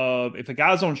more of, if a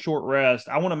guy's on short rest,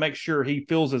 I want to make sure he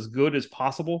feels as good as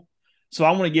possible. So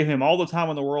I want to give him all the time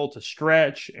in the world to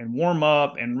stretch and warm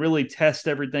up and really test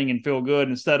everything and feel good,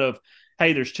 instead of,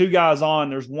 hey, there's 2 guys on,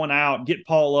 there's 1 out, get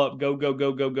Paul up,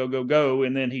 go,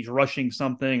 and then he's rushing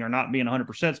something or not being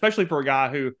 100%, especially for a guy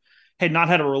who had not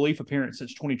had a relief appearance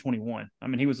since 2021. I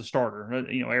mean, he was a starter,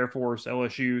 Air Force,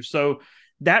 LSU. So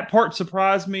that part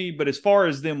surprised me. But as far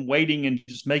as them waiting and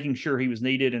just making sure he was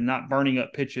needed and not burning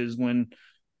up pitches when,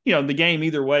 the game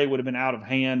either way would have been out of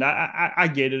hand, I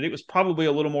get it. It was probably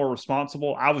a little more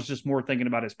responsible. I was just more thinking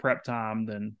about his prep time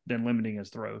than limiting his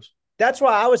throws. That's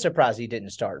why I was surprised he didn't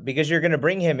start, because you're going to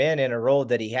bring him in a role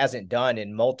that he hasn't done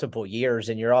in multiple years.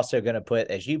 And you're also going to put,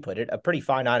 as you put it, a pretty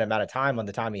finite amount of time on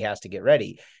the time he has to get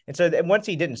ready. And so once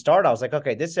he didn't start, I was like,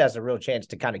 okay, this has a real chance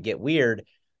to kind of get weird.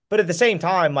 But at the same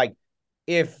time, like,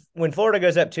 when Florida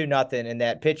goes up 2-0 and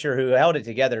that pitcher who held it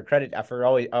together, I've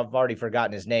already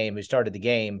forgotten his name, who started the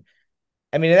game.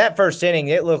 I mean, in that first inning,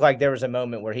 it looked like there was a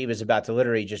moment where he was about to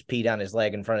literally just pee down his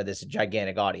leg in front of this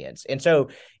gigantic audience. And so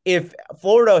if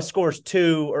Florida scores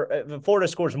 2, or if Florida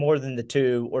scores more than the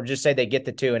 2, or just say they get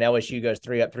the 2 and LSU goes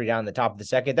 3 up, 3 down in the top of the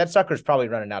second, that sucker's probably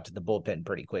running out to the bullpen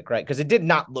pretty quick, right? Because it did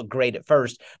not look great at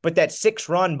first, but that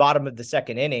 6-run bottom of the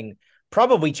second inning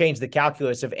probably changed the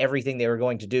calculus of everything they were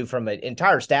going to do from an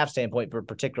entire staff standpoint, but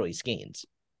particularly Skeens.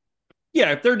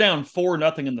 Yeah, if they're down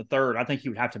 4-0 in the third, I think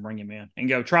you would have to bring him in and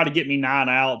go, try to get me 9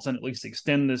 outs and at least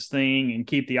extend this thing and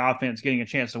keep the offense getting a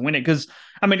chance to win it. Because,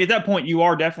 I mean, at that point, you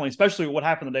are definitely, especially what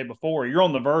happened the day before, you're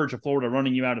on the verge of Florida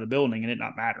running you out of the building and it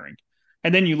not mattering.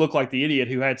 And then you look like the idiot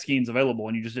who had Skeens available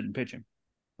and you just didn't pitch him.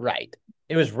 Right.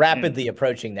 It was rapidly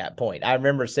approaching that point. I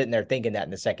remember sitting there thinking that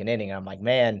in the second inning. I'm like,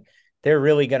 man, they're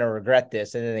really going to regret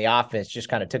this. And then the offense just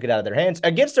kind of took it out of their hands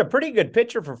against a pretty good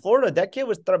pitcher for Florida. That kid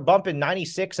was bumping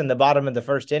 96 in the bottom of the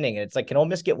first inning. And it's like, can Ole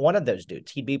Miss get one of those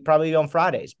dudes? He'd be probably on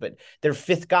Fridays, but their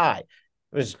 5th guy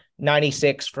was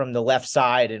 96 from the left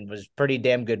side and was pretty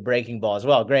damn good breaking ball as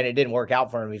well. Granted, it didn't work out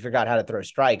for him. He forgot how to throw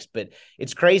strikes, but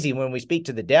it's crazy when we speak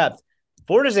to the depth.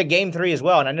 Florida's at game 3 as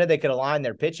well. And I know they could align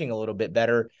their pitching a little bit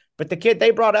better, but the kid they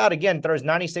brought out again throws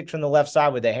 96 from the left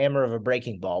side with a hammer of a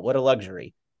breaking ball. What a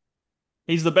luxury.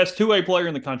 He's the best 2A player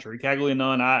in the country, Cagliari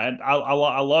none.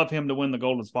 I love him to win the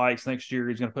Golden Spikes next year.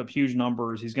 He's going to put up huge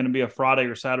numbers. He's going to be a Friday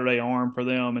or Saturday arm for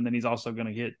them, and then he's also going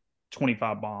to hit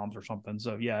 25 bombs or something.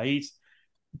 So, yeah,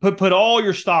 Put all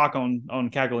your stock on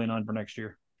Caglianone for next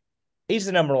year. He's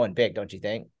the number one pick, don't you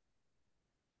think?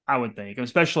 I would think,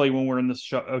 especially when we're in this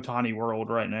Ohtani world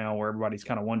right now where everybody's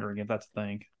kind of wondering if that's the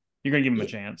thing. You're going to give him a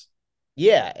chance.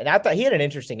 Yeah, and I thought he had an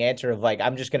interesting answer of like,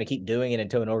 I'm just going to keep doing it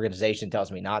until an organization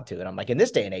tells me not to. And I'm like, in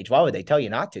this day and age, why would they tell you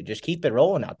not to? Just keep it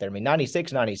rolling out there. I mean,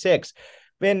 96.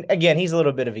 And again, he's a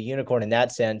little bit of a unicorn in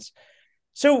that sense.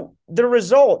 So the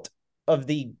result of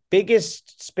the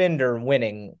biggest spender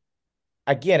winning,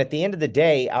 again, at the end of the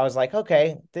day, I was like,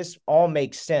 okay, this all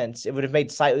makes sense. It would have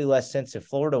made slightly less sense if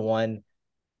Florida won.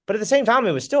 But at the same time,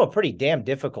 it was still a pretty damn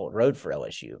difficult road for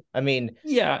LSU. I mean,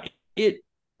 yeah, it's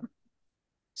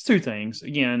two things.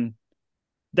 Again,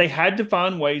 they had to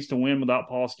find ways to win without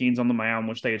Paul Skeens on the mound,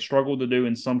 which they had struggled to do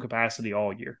in some capacity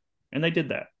all year. And they did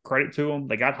that. Credit to them.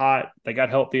 They got hot. They got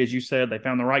healthy, as you said. They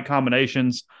found the right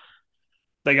combinations.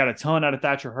 They got a ton out of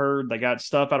Thatcher Hurd. They got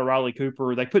stuff out of Riley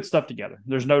Cooper. They put stuff together.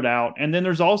 There's no doubt. And then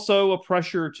there's also a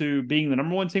pressure to being the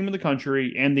number one team in the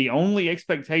country. And the only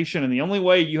expectation and the only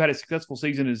way you had a successful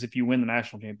season is if you win the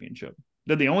national championship.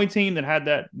 They're the only team that had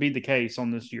that be the case on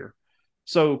this year.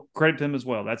 So credit to them as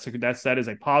well. That is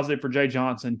a positive for Jay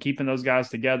Johnson, keeping those guys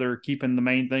together, keeping the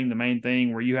main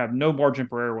thing where you have no margin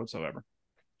for error whatsoever.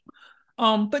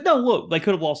 But no, look, they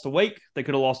could have lost to Wake. They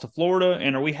could have lost to Florida.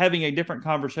 And are we having a different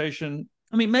conversation?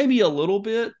 I mean, maybe a little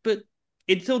bit, but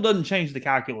it still doesn't change the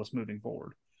calculus moving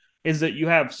forward. Is that you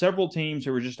have several teams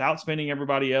who are just outspending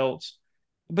everybody else,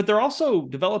 but they're also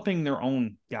developing their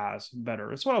own guys better.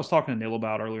 That's what I was talking to Neil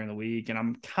about earlier in the week, and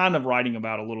I'm kind of writing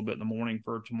about a little bit in the morning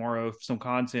for tomorrow, some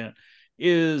content,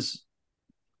 is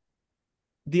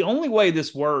the only way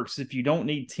this works if you don't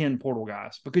need 10 portal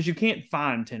guys, because you can't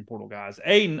find 10 portal guys.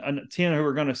 10 who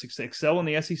are going to excel in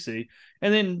the SEC,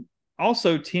 and then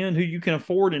also 10 who you can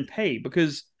afford and pay.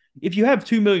 Because if you have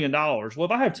 $2 million, well,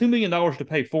 if I have $2 million to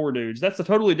pay 4 dudes, that's a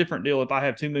totally different deal if I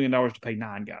have $2 million to pay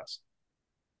 9 guys.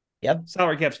 Yep.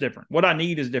 Salary cap's different. What I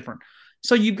need is different.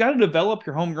 So you've got to develop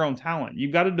your homegrown talent.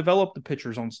 You've got to develop the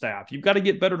pitchers on staff. You've got to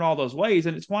get better in all those ways.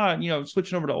 And it's why,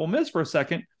 switching over to Ole Miss for a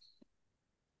second,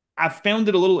 I found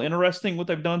it a little interesting what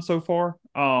they've done so far.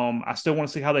 I still want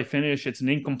to see how they finish. It's an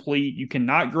incomplete. You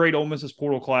cannot grade Ole Miss's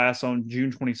portal class on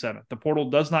June 27th. The portal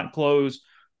does not close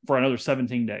for another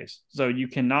 17 days. So you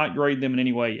cannot grade them in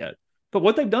any way yet. But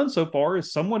what they've done so far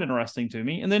is somewhat interesting to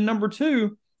me. And then number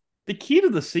two, the key to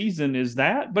the season is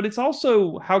that, but it's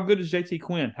also how good is JT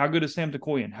Quinn? How good is Sam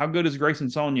Takoyan? How good is Grayson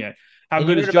Saunier? How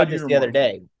good is Judd this the other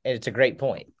day? And it's a great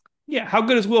point. Yeah. How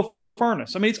good is Will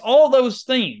Furness? I mean, it's all those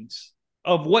things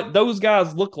of what those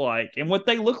guys look like, and what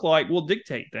they look like will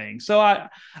dictate things. So I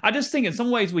just think in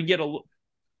some ways we get look,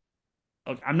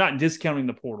 I'm not discounting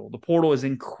the portal. The portal is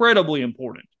incredibly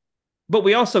important, but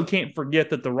we also can't forget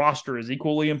that the roster is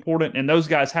equally important, and those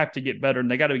guys have to get better,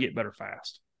 and they got to get better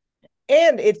fast.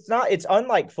 And it's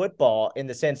unlike football in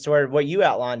the sense where what you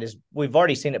outlined is we've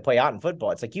already seen it play out in football.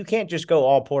 It's like you can't just go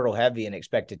all portal heavy and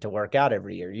expect it to work out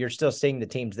every year. You're still seeing the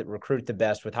teams that recruit the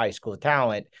best with high school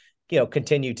talent,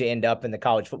 continue to end up in the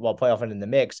college football playoff and in the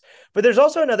mix. But there's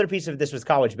also another piece of this with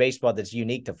college baseball that's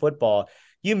unique to football.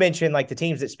 You mentioned like the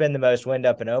teams that spend the most wind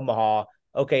up in Omaha.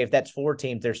 Okay, if that's 4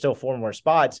 teams, there's still 4 more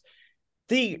spots.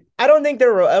 I don't think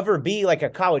there will ever be like a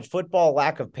college football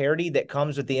lack of parity that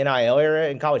comes with the NIL era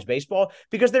in college baseball,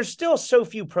 because there's still so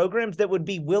few programs that would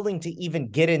be willing to even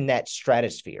get in that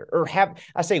stratosphere or have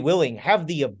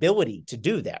the ability to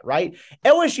do that, right?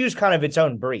 LSU's kind of its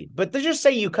own breed, but to just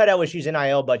say you cut LSU's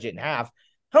NIL budget in half,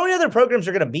 how many other programs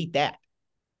are going to beat that?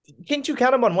 Can't you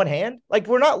count them on one hand? Like,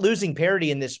 we're not losing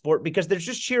parity in this sport because there's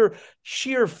just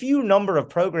sheer few number of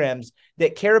programs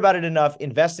that care about it enough,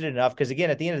 invested enough. Because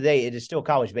again, at the end of the day, it is still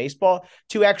college baseball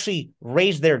to actually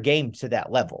raise their game to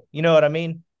that level. You know what I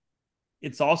mean?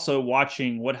 It's also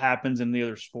watching what happens in the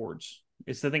other sports.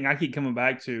 It's the thing I keep coming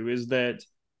back to is that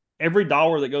every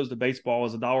dollar that goes to baseball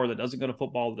is a dollar that doesn't go to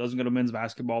football, that doesn't go to men's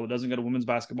basketball, that doesn't go to women's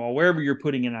basketball, wherever you're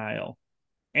putting NIL.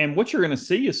 And what you're going to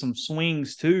see is some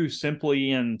swings, too,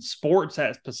 simply in sports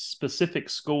at specific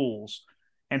schools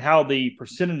and how the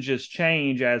percentages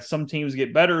change as some teams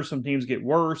get better, some teams get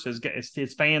worse, as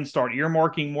fans start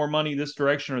earmarking more money this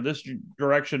direction or this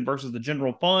direction versus the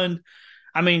general fund.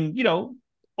 I mean,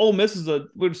 Ole Miss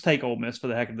we'll just take Ole Miss for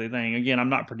the heck of the thing. Again, I'm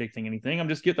not predicting anything. I'm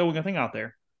just throwing a thing out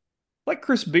there. Let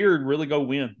Chris Beard really go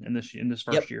win in this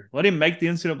first year. Let him make the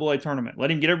NCAA tournament.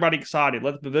 Let him get everybody excited.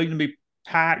 Let the pavilion be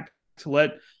packed. To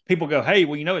let people go, hey,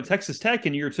 well, at Texas Tech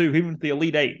in year 2, even with the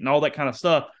Elite 8 and all that kind of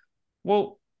stuff.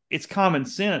 Well, it's common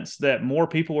sense that more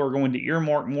people are going to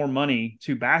earmark more money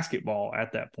to basketball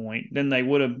at that point than they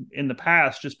would have in the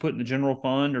past, just put in the general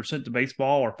fund or sent to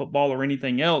baseball or football or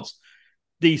anything else.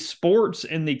 the sports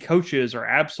and the coaches are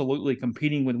absolutely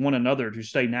competing with one another to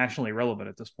stay nationally relevant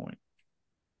at this point.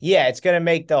 Yeah, it's going to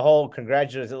make the whole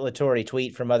congratulatory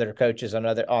tweet from other coaches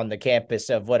on the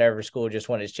campus of whatever school just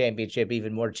won its championship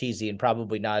even more cheesy and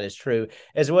probably not as true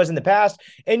as it was in the past.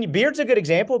 And Beard's a good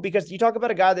example because you talk about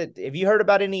a guy that, if you heard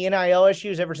about any NIL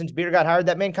issues ever since Beard got hired,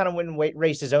 that man kind of went and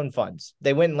raised his own funds.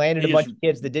 They went and landed a bunch of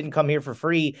kids that didn't come here for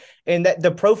free. And that the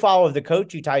profile of the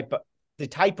coach the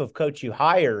type of coach you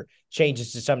hire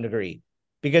changes to some degree.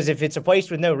 Because if it's a place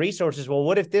with no resources, well,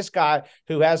 what if this guy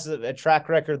who has a track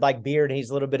record like Beard, he's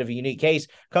a little bit of a unique case,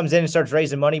 comes in and starts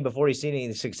raising money before he's seen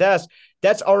any success?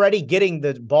 That's already getting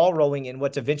the ball rolling in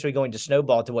what's eventually going to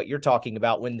snowball to what you're talking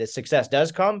about. When the success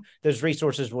does come, those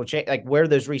resources will change. Like where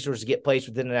those resources get placed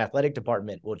within an athletic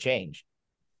department will change.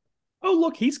 Oh,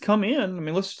 look, he's come in. I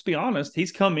mean, let's just be honest.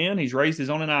 He's come in. He's raised his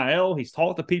own NIL. He's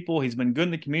talked to people. He's been good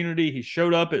in the community. He's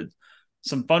showed up at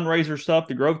some fundraiser stuff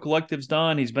the Grove Collective's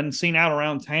done. He's been seen out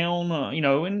around town,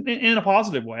 in a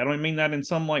positive way. I don't mean that in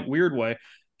some like weird way.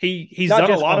 He's done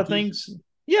a lot of things.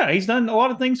 Yeah, he's done a lot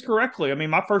of things correctly. I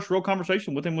mean, my first real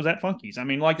conversation with him was at Funky's. I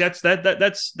mean, like that's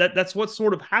what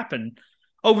sort of happened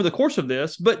over the course of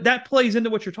this. But that plays into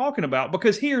what you're talking about,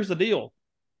 because here's the deal.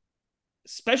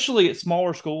 Especially at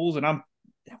smaller schools, and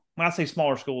when I say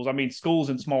smaller schools, I mean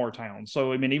schools in smaller towns.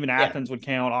 So I mean, even Athens would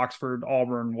count, Oxford,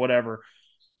 Auburn, whatever.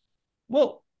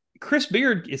 Well, Chris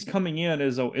Beard is coming in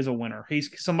as a winner. He's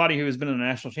somebody who has been in a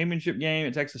national championship game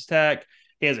at Texas Tech.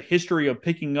 He has a history of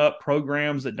picking up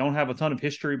programs that don't have a ton of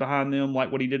history behind them, like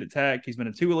what he did at Tech. He's been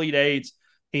in 2 Elite Eights.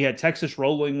 He had Texas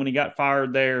rolling when he got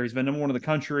fired there. He's been number 1 in the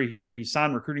country. He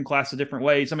signed recruiting classes different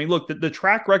ways. I mean, look, the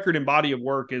track record and body of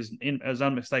work is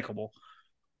unmistakable.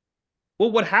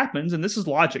 Well, what happens, and this is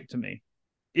logic to me,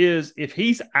 is if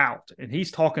he's out and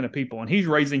he's talking to people and he's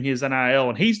raising his NIL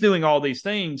and he's doing all these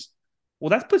things, well,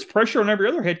 that puts pressure on every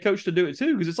other head coach to do it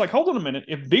too, because it's like, hold on a minute.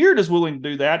 If Beard is willing to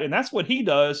do that and that's what he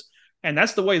does and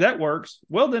that's the way that works,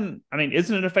 well, then, I mean,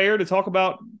 isn't it fair to talk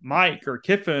about Mike or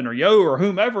Kiffin or Yo or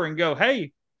whomever and go,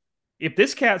 hey, if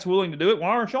this cat's willing to do it, why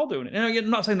aren't y'all doing it? And again,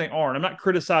 I'm not saying they aren't. I'm not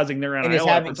criticizing their NIL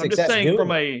efforts. I'm just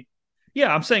saying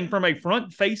I'm saying from a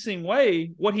front-facing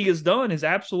way, what he has done has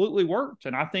absolutely worked.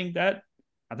 And I think that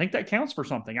counts for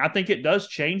something. I think it does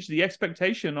change the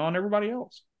expectation on everybody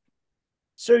else.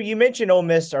 So you mentioned Ole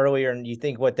Miss earlier, and you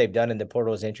think what they've done in the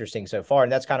portal is interesting so far,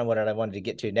 and that's kind of what I wanted to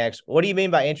get to next. What do you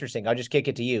mean by interesting? I'll just kick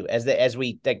it to you as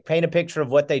we paint a picture of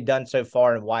what they've done so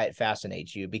far and why it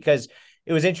fascinates you, because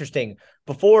it was interesting.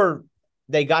 Before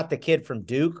they got the kid from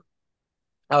Duke,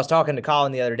 I was talking to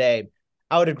Colin the other day.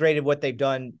 I would have graded what they've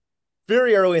done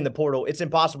very early in the portal. It's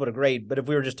impossible to grade, but if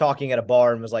we were just talking at a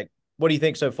bar and was like, what do you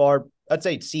think so far? I'd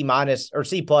say C- or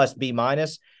C+, B-.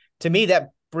 To me, that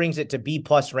brings it to B+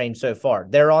 range so far.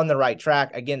 They're on the right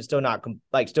track. Again, still not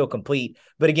still complete.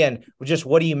 But again, just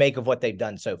what do you make of what they've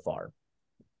done so far?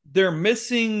 They're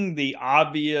missing the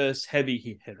obvious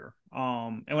heavy hitter.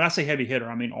 And when I say heavy hitter,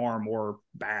 I mean arm or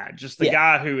bad. Just the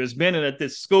guy who has been at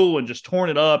this school and just torn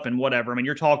it up and whatever. I mean,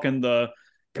 you're talking the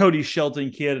Cody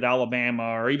Shelton kid at Alabama,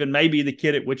 or even maybe the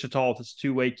kid at Wichita, this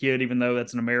 2-way kid, even though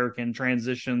that's an American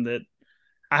transition that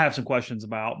I have some questions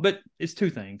about. But it's 2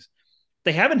 things.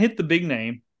 They haven't hit the big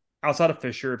name outside of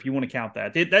Fisher, if you want to count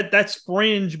that. That's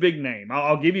fringe big name.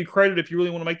 I'll give you credit if you really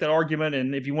want to make that argument.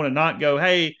 And if you want to not go,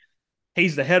 hey,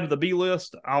 he's the head of the B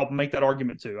list, I'll make that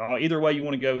argument too. Either way you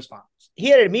want to go is fine.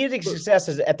 He had immediate success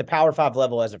at the Power 5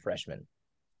 level as a freshman.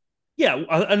 Yeah,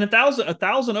 and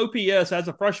 1,000 OPS as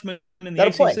a freshman in the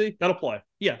ACC, that'll play.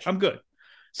 Yeah, I'm good.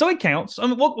 So it counts. I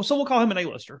mean, we'll call him an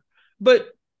A-lister. But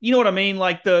you know what I mean?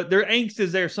 Like their angst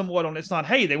is there somewhat on. It's not,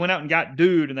 hey, they went out and got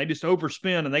dude and they just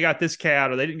overspend and they got this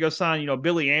cat, or they didn't go sign,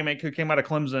 Billy Amick, who came out of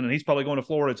Clemson and he's probably going to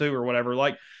Florida too or whatever.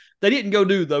 Like they didn't go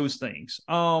do those things.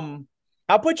 I'll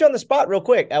put you on the spot real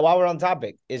quick while we're on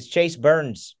topic. Is Chase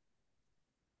Burns?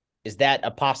 Is that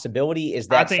a possibility?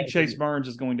 I think Chase Burns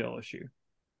is going to LSU.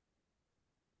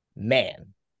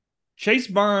 Man, Chase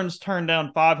Burns turned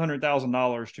down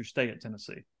 $500,000 to stay at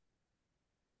Tennessee.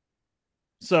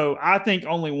 So I think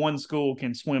only one school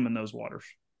can swim in those waters.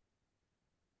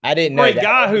 I didn't know that. For a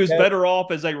guy who's better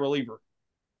off as a reliever.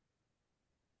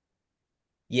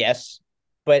 Yes.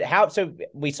 But so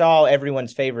we saw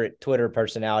everyone's favorite Twitter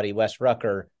personality, Wes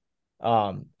Rucker.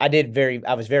 I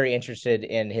was very interested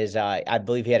in his, I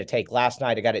believe he had a take last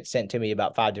night. I got it sent to me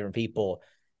about 5 different people,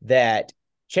 that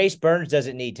Chase Burns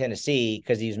doesn't need Tennessee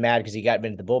because he's mad because he got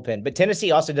into the bullpen. But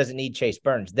Tennessee also doesn't need Chase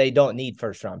Burns. They don't need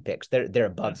first-round picks. They're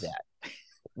above that.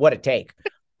 What a take.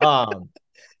 I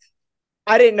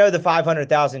didn't know the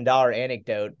 $500,000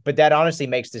 anecdote, but that honestly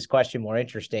makes this question more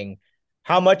interesting.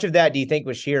 How much of that do you think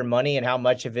was sheer money, and how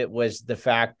much of it was the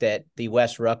fact that the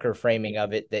Wes Rucker framing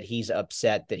of it, that he's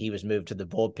upset that he was moved to the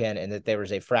bullpen and that there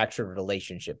was a fractured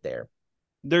relationship there?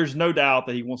 There's no doubt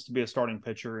that he wants to be a starting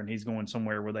pitcher, and he's going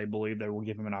somewhere where they believe they will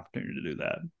give him an opportunity to do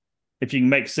that. If you can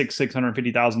make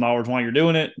 $650,000 while you're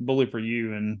doing it, bully for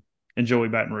you, and enjoy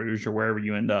Baton Rouge or wherever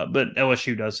you end up. But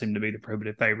LSU does seem to be the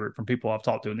prohibitive favorite from people I've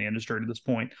talked to in the industry to this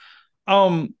point.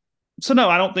 So no,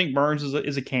 I don't think Burns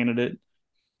is a candidate.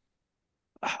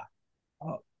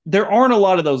 There aren't a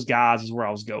lot of those guys is where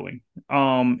I was going.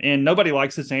 And nobody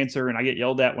likes this answer, and I get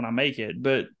yelled at when I make it,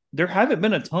 but there haven't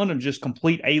been a ton of just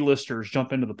complete A-listers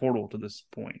jump into the portal to this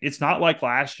point. It's not like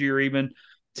last year even.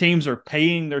 Teams are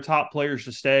paying their top players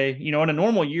to stay. You know, in a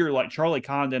normal year like Charlie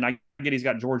Condon, I get he's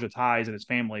got Georgia ties in his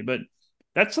family, but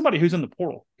that's somebody who's in the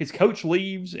portal. His coach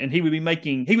leaves, and he would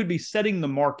be setting the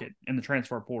market in the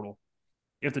transfer portal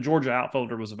if the Georgia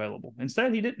outfielder was available.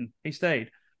 Instead, he didn't. He stayed.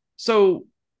 So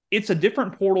it's a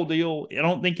different portal deal. I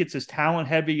don't think it's as talent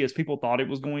heavy as people thought it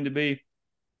was going to be.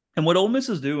 And what Ole Miss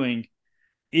is doing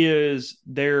is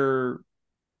they're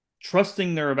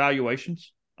trusting their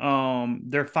evaluations.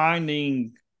 They're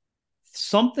finding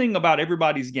something about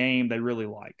everybody's game they really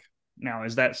like. Now,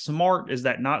 is that smart? Is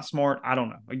that not smart? I don't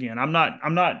know. Again, I'm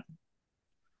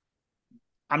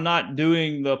not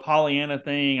doing the Pollyanna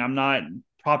thing. I'm not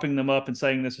propping them up and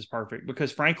saying this is perfect,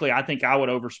 because frankly, I think I would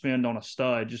overspend on a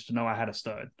stud just to know I had a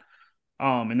stud.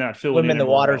 And then I'd fill it in the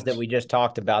waters else that we just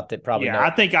talked about that probably. Yeah,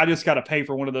 I think I just got to pay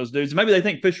for one of those dudes. Maybe they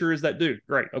think Fisher is that dude.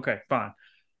 Great. Okay,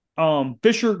 fine.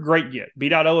 Fisher, great get.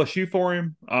 Beat out LSU for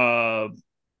him,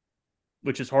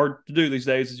 which is hard to do these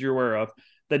days, as you're aware of.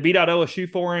 They beat out LSU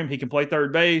for him. He can play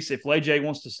third base. If Leje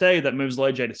wants to stay, that moves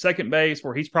Leje to second base,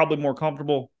 where he's probably more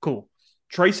comfortable. Cool.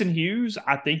 Trayson Hughes,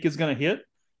 I think, is going to hit.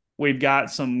 We've got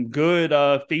some good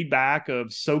feedback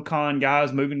of SoCon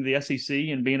guys moving to the SEC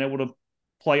and being able to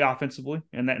play offensively,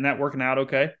 and that working out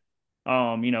okay.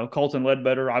 Colton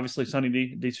Ledbetter, obviously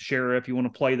Sonny DeShera, if you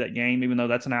want to play that game, even though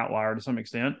that's an outlier to some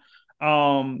extent.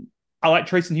 I like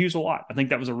Trayson Hughes a lot. I think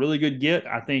that was a really good get.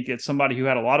 I think it's somebody who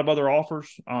had a lot of other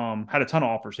offers, had a ton of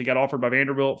offers. He got offered by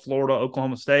Vanderbilt, Florida,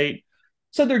 Oklahoma State.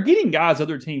 So they're getting guys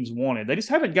other teams wanted. They just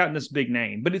haven't gotten this big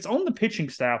name. But it's on the pitching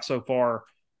staff so far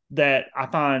that I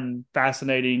find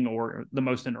fascinating or the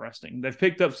most interesting. They've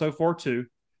picked up so far two.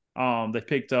 They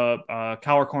picked up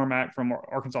Kyler Cormack from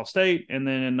Arkansas State, and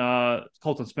then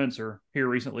Colton Spencer here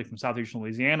recently from Southeastern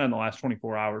Louisiana in the last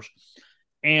 24 hours.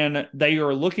 And they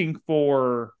are looking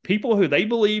for people who they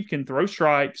believe can throw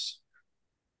strikes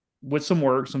with some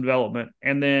work, some development,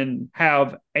 and then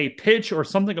have a pitch or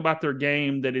something about their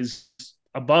game that is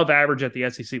above average at the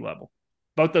SEC level.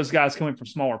 Both those guys coming from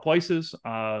smaller places,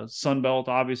 Sun Belt,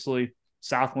 obviously,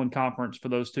 Southland Conference for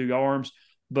those two arms.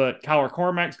 But Kyler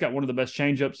Cormack's got one of the best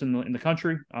changeups in the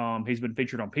country. He's been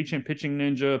featured on Pitching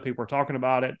Ninja. People are talking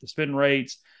about it, the spin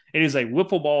rates. It is a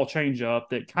wiffle ball changeup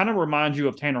that kind of reminds you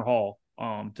of Tanner Hall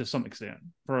to some extent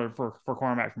for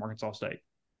Cormack from Arkansas State.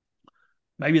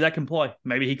 Maybe that can play.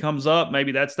 Maybe he comes up.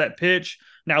 Maybe that's that pitch.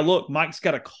 Now, look, Mike's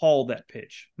got to call that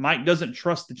pitch. Mike doesn't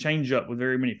trust the changeup with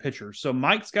very many pitchers. So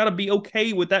Mike's got to be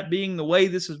okay with that being the way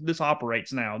this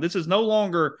operates now. This is no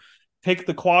longer pick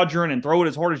the quadrant and throw it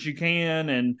as hard as you can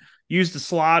and use the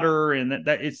slider, and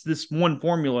that it's this one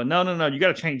formula. No. You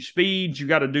got to change speeds. You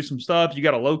got to do some stuff. You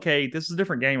got to locate. This is a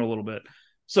different game a little bit.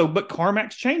 So, but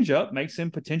Carmack's changeup makes him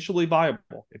potentially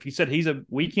viable. If you said he's a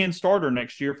weekend starter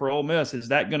next year for Ole Miss, is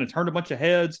that going to turn a bunch of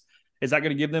heads? Is that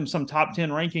going to give them some top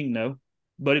 10 ranking? No.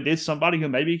 But it is somebody who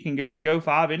maybe can go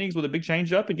 5 innings with a big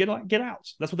changeup and get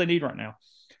outs. That's what they need right now.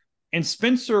 And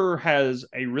Spencer has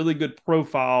a really good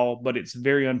profile, but it's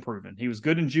very unproven. He was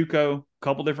good in JUCO, a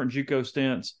couple different JUCO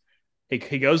stints.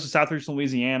 He goes to Southeastern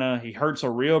Louisiana. He hurts a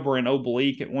rib or an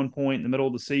oblique at one point in the middle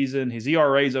of the season. His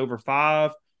ERA is over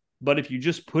 5. But if you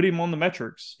just put him on the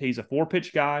metrics, he's a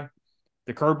 4-pitch guy.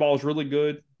 The curveball is really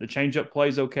good. The changeup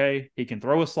plays okay. He can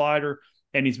throw a slider,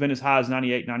 and he's been as high as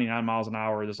 98, 99 miles an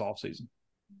hour this offseason.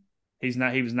 He was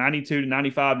 92 to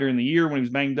 95 during the year when he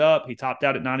was banged up. He topped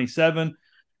out at 97.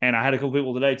 And I had a couple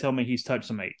people today tell me he's touched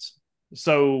some 8s.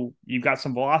 So you've got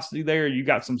some velocity there. You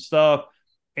got some stuff.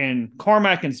 And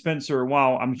Carmack and Spencer,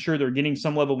 while I'm sure they're getting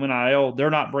some level of NIL, they're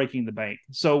not breaking the bank.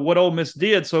 So what Ole Miss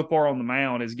did so far on the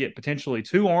mound is get potentially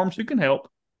 2 arms who can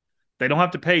help. They don't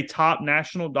have to pay top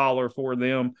national dollar for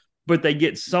them, but they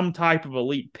get some type of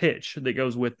elite pitch that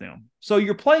goes with them. So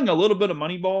you're playing a little bit of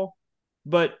money ball,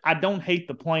 but I don't hate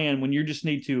the plan when you just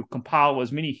need to compile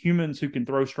as many humans who can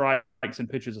throw strikes and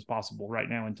pitches as possible right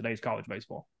now in today's college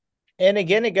baseball. And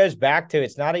again, it goes back to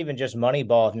it's not even just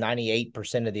Moneyball if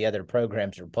 98% of the other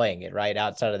programs are playing it, right?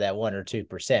 Outside of that 1 or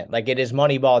 2%. Like it is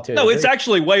Moneyball to a No, degree. it's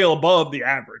actually way above the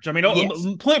average. I mean, Yes.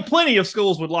 plenty of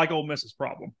schools would like Ole Miss's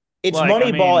problem. It's Like, I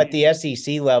Moneyball mean, at the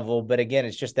SEC level, but again,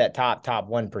 it's just that top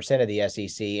 1% of the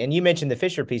SEC. And you mentioned the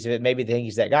Fisher piece of it. Maybe they think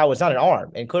he's that guy. Well, it's not an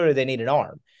arm, and clearly they need an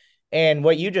arm. And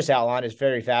what you just outlined is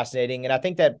very fascinating. And I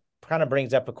think that kind of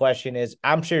brings up a question is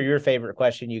I'm sure your favorite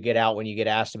question you get out when you get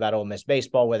asked about Ole Miss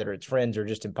baseball, whether it's friends or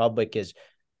just in public, is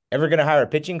ever going to hire a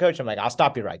pitching coach? I'm like, I'll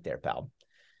stop you right there, pal.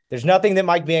 There's nothing that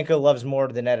Mike Bianco loves more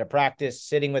than at a practice,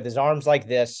 sitting with his arms like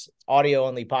this, audio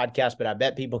only podcast, but I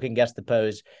bet people can guess the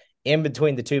pose in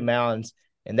between the two mounds.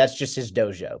 And that's just his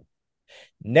dojo.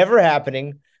 Never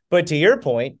happening. But to your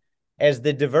point, as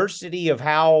the diversity of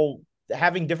how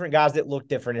having different guys that look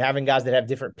different and having guys that have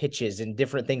different pitches and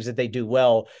different things that they do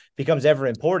well becomes ever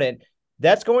important,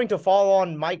 that's going to fall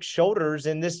on Mike's shoulders.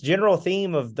 And this general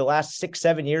theme of the last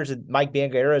 6-7 years of Mike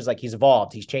Bianco era is like he's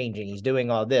evolved, he's changing, he's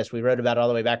doing all this. We wrote about it all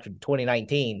the way back to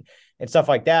 2019 and stuff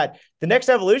like that. The next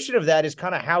evolution of that is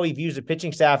kind of how he views the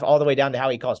pitching staff all the way down to how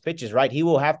he calls pitches, right? He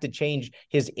will have to change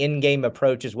his in-game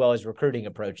approach as well as recruiting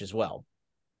approach as well.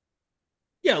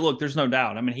 Yeah, look, there's no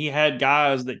doubt. I mean, he had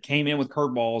guys that came in with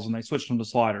curveballs and they switched them to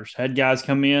sliders. Had guys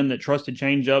come in that trusted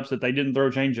changeups that they didn't throw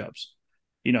changeups.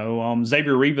 You know,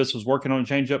 Xavier Rivas was working on a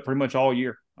changeup pretty much all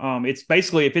year. It's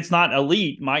basically, if it's not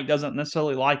elite, Mike doesn't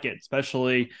necessarily like it,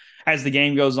 especially as the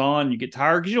game goes on. You get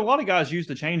tired because, you know, a lot of guys use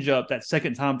the changeup that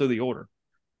second time through the order.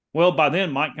 Well, by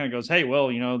then, Mike kind of goes, hey,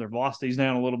 well, you know, their velocity's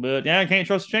down a little bit. Yeah, I can't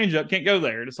trust the changeup. Can't go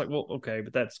there. And it's like, well, okay,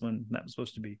 but that's when that was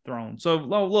supposed to be thrown. So,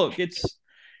 well, look, it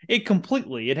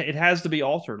has to be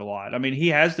altered a lot. I mean, he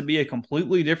has to be a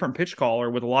completely different pitch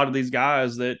caller with a lot of these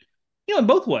guys that, you know, in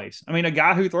both ways. I mean, a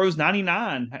guy who throws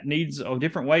 99 needs a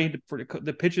different way for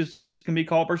the pitches can be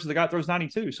called versus the guy that throws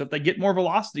 92. So if they get more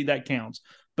velocity, that counts.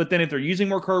 But then if they're using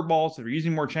more curveballs, if they're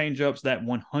using more changeups, that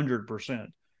 100%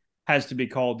 has to be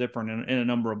called different in a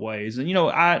number of ways. And, you know,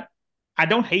 I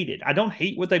don't hate it. I don't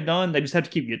hate what they've done. They just have to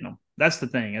keep getting them. That's the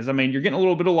thing. I mean, you're getting a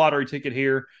little bit of lottery ticket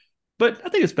here, but I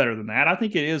think it's better than that. I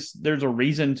think it is. There's a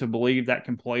reason to believe that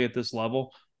can play at this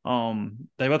level.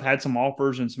 They both had some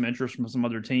offers and some interest from some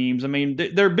other teams. I mean,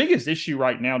 their biggest issue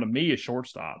right now to me is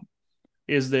shortstop.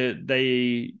 Is that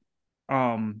they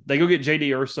go get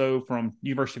JD Urso from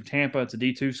University of Tampa. It's a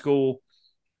D2 school.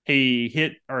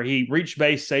 He reached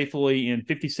base safely in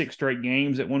 56 straight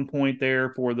games at one point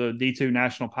there for the D2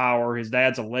 national power. His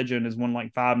dad's a legend, has won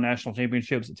like 5 national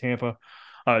championships at Tampa.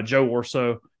 Joe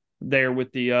Urso there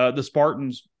with the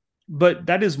Spartans. But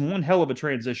that is one hell of a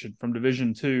transition from Division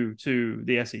II to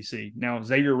the SEC. Now,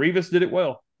 Xavier Rivas did it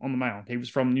well on the mound. He was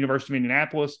from the University of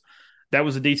Indianapolis. That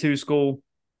was a D2 school.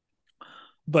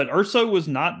 But Urso was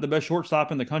not the best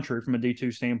shortstop in the country from a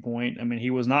D2 standpoint. I mean, he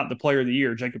was not the player of the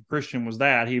year. Jacob Christian was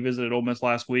that. He visited Ole Miss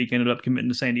last week, ended up committing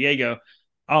to San Diego.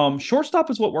 Shortstop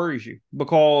is what worries you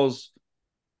because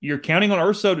you're counting on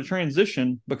Urso to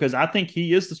transition because I think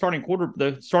he is the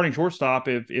starting shortstop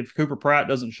if Cooper Pratt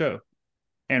doesn't show.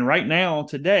 And right now,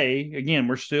 today, again,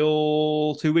 we're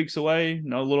still 2 weeks away,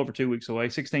 no, a little over 2 weeks away,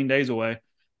 16 days away.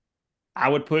 I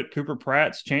would put Cooper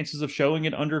Pratt's chances of showing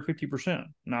it under 50%.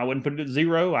 Now, I wouldn't put it at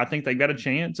 0. I think they've got a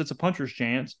chance. It's a puncher's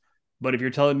chance. But if you're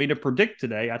telling me to predict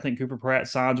today, I think Cooper Pratt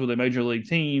signs with a major league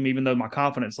team, even though my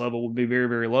confidence level would be very,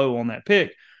 very low on that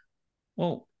pick.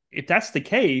 Well, if that's the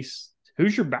case,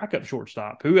 who's your backup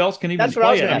shortstop? Who else can even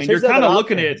play it? I mean, you're kind of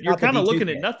looking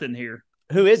at nothing here.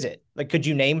 Who is it? Like, could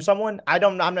you name someone?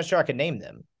 I'm not sure I could name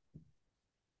them.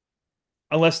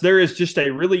 Unless there is just a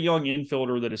really young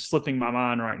infielder that is slipping my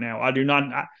mind right now. I do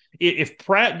not. If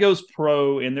Pratt goes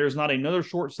pro and there's not another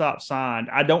shortstop signed,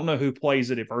 I don't know who plays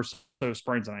it if Urso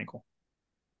sprains an ankle.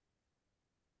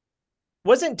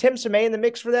 Wasn't Tim Semay in the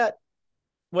mix for that?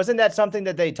 Wasn't that something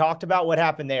that they talked about? What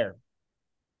happened there?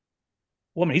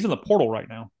 Well, I mean, he's in the portal right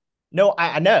now. No,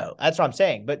 I know. That's what I'm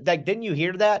saying. But like, didn't you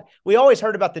hear that? We always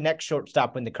heard about the next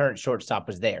shortstop when the current shortstop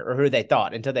was there or who they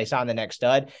thought until they signed the next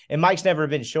stud. And Mike's never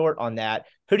been short on that.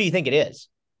 Who do you think it is?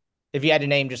 If you had to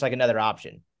name just like another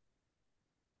option.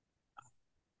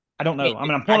 I don't know. I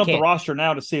mean, I'm pulling up the roster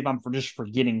now to see if I'm just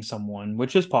forgetting someone,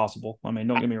 which is possible. I mean,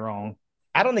 don't get me wrong.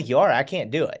 I don't think you are. I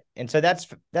can't do it. And so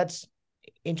that's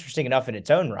interesting enough in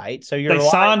its own right. So they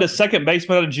signed a second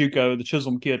baseman out of JUCO, the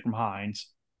Chisholm kid from Hines,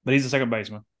 but he's a second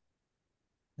baseman.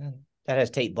 That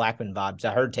has Tate Blackman vibes.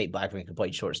 I heard Tate Blackman could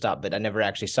play shortstop, but I never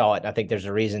actually saw it. I think there's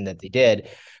a reason that they did.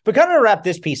 But kind of to wrap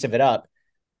this piece of it up,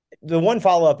 the one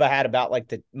follow-up I had about like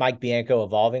the Mike Bianco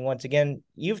evolving once again,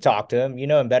 you've talked to him. You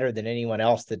know him better than anyone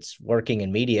else that's working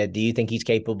in media. Do you think he's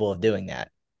capable of doing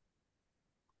that?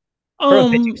 From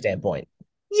a pitching standpoint.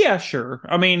 Yeah, sure.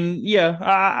 I mean, yeah,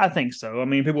 I think so. I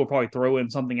mean, people will probably throw in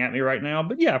something at me right now,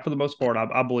 but yeah, for the most part,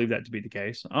 I believe that to be the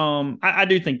case. I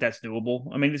do think that's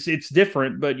doable. I mean, it's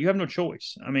different, but you have no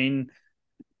choice. I mean,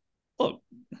 look,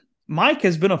 Mike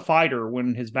has been a fighter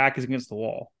when his back is against the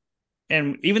wall,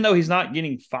 and even though he's not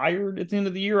getting fired at the end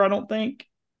of the year, I don't think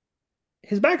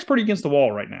his back's pretty against the wall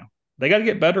right now. They got to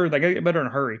get better. They got to get better in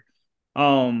a hurry.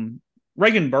 Um,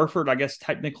 Reagan Burford, I guess,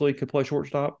 technically could play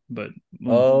shortstop, but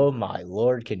Oh my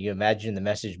Lord. Can you imagine the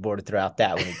message board throughout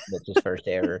that when he commits his first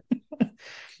error?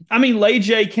 I mean, Lay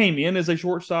J came in as a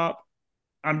shortstop.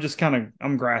 I'm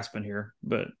grasping here,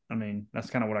 but I mean, that's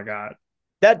kind of what I got.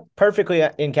 That perfectly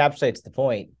encapsulates the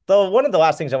point. Though one of the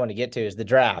last things I want to get to is the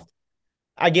draft.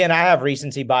 Again, I have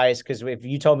recency bias because if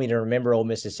you told me to remember Ole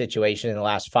Miss's situation in the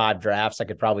last 5 drafts, I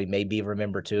could probably maybe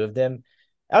remember 2 of them.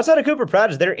 Outside of Cooper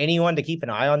Pratt, is there anyone to keep an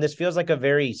eye on? This feels like a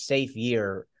very safe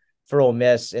year for Ole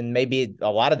Miss, and maybe a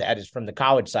lot of that is from the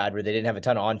college side where they didn't have a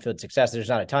ton of on-field success. There's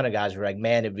not a ton of guys who are like,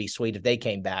 man, it'd be sweet if they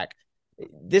came back.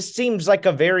 This seems like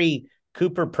a very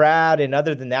Cooper Pratt, and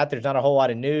other than that, there's not a whole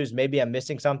lot of news. Maybe I'm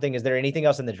missing something. Is there anything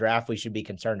else in the draft we should be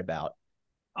concerned about?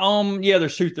 Yeah,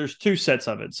 there's two sets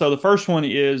of it. So the first one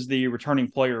is the returning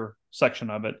player section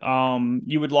of it.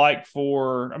 You would like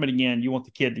for, I mean, again, you want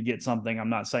the kid to get something. I'm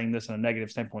not saying this in a negative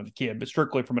standpoint of the kid, but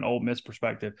strictly from an Ole Miss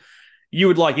perspective, you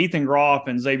would like Ethan Groff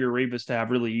and Xavier Rivas to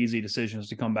have really easy decisions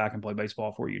to come back and play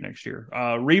baseball for you next year.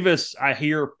 Rivas, I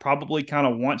hear, probably kind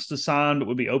of wants to sign, but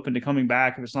would be open to coming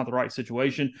back if it's not the right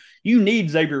situation. You need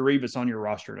Xavier Rivas on your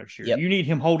roster next year. Yep. You need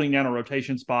him holding down a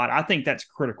rotation spot. I think that's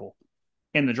critical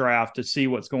in the draft to see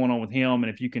what's going on with him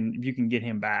and if you can get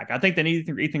him back. I think they need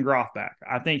Ethan Groff back.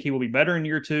 I think he will be better in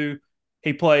year 2.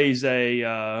 He plays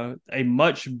a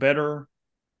much better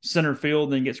center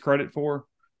field than he gets credit for.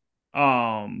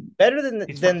 Better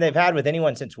than they've had with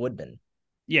anyone since Woodman.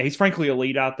 Yeah, he's frankly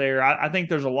elite out there. I think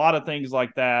there's a lot of things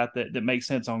like that make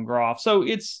sense on Groff. So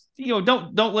it's,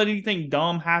 don't let anything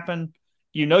dumb happen.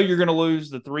 You're going to lose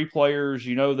the 3 players.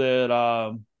 You know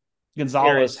that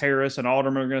Gonzalez, Harris, and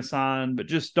Alderman are going to sign, but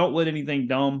just don't let anything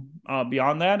dumb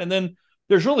beyond that. And then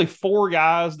there's really 4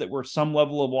 guys that were some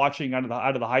level of watching out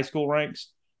of the high school ranks.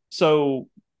 So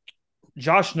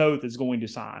Josh Noth is going to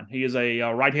sign. He is a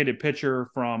right-handed pitcher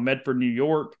from Medford, New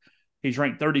York. He's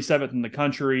ranked 37th in the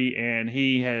country, and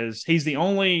he's the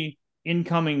only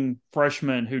incoming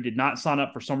freshman who did not sign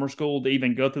up for summer school to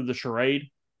even go through the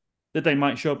charade that they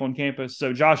might show up on campus.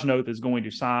 So Josh Noth is going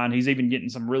to sign. He's even getting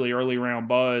some really early round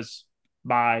buzz.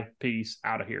 Bye, peace,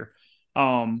 out of here.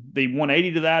 The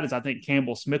 180 to that is I think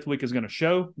Campbell Smithwick is going to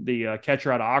show, the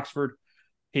catcher out of Oxford.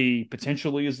 He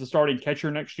potentially is the starting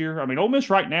catcher next year. I mean, Ole Miss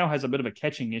right now has a bit of a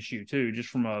catching issue too, just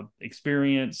from a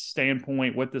experience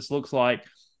standpoint, what this looks like.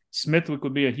 Smithwick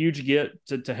would be a huge get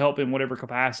to help in whatever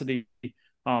capacity.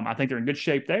 I think they're in good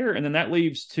shape there. And then that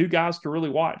leaves 2 guys to really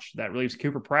watch. That leaves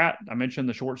Cooper Pratt. I mentioned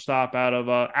the shortstop out of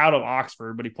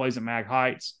Oxford, but he plays at Mag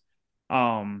Heights.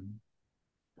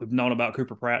 We've known about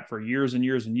Cooper Pratt for years and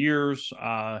years and years.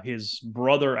 His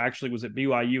brother actually was at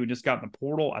BYU and just got in the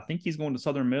portal. I think he's going to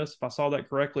Southern Miss, if I saw that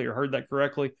correctly or heard that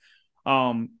correctly.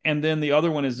 And then the other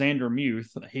one is Xander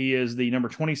Muth. He is the number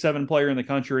 27 player in the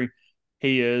country.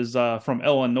 He is from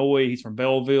Illinois. He's from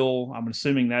Belleville. I'm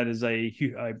assuming that is a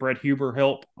Brett Huber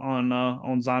help on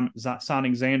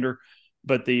signing Xander.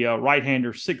 But the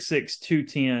right-hander, 6'6",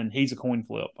 210, he's a coin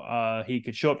flip. He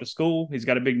could show up to school. He's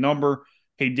got a big number.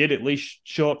 He did at least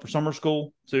show up for summer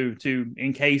school to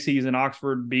in case he's in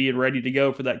Oxford, be ready to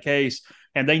go for that case.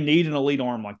 And they need an elite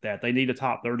arm like that. They need a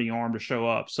top 30 arm to show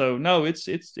up. So no, it's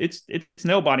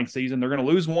nail biting season. They're going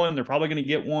to lose one. They're probably going to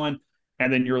get one.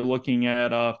 And then you're looking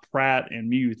at Pratt and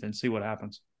Muth and see what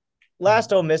happens.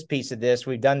 Last Ole Miss piece of this,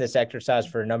 we've done this exercise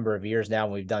for a number of years now.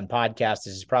 We've done podcasts.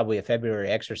 This is probably a February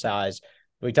exercise.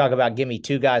 We talk about give me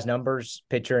 2 guys' numbers,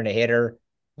 pitcher and a hitter,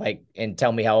 and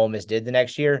tell me how Ole Miss did the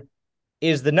next year.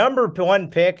 Is the number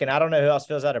 1 pick, and I don't know who else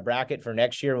fills out a bracket for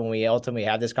next year when we ultimately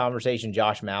have this conversation,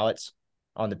 Josh Mallets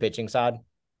on the pitching side?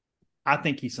 I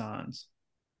think he signs.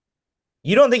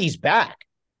 You don't think he's back?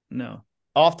 No.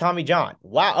 Off Tommy John.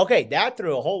 Wow. Okay, that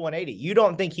threw a whole 180. You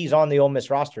don't think he's on the Ole Miss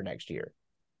roster next year?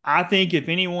 I think if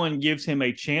anyone gives him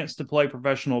a chance to play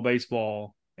professional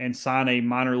baseball and sign a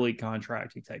minor league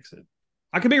contract, he takes it.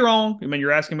 I could be wrong. I mean,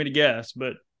 you're asking me to guess,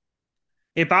 but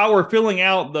if I were filling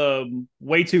out the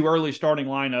way too early starting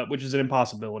lineup, which is an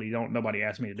impossibility, nobody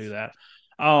asked me to do that.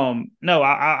 No,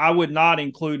 I would not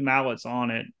include Mallets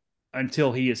on it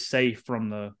until he is safe from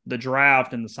the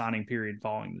draft and the signing period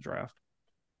following the draft.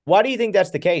 Why do you think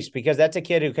that's the case? Because that's a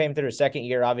kid who came through his second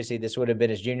year. Obviously, this would have been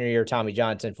his junior year. Tommy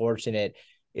John's unfortunate.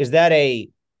 Is that a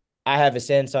I have a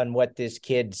sense on what this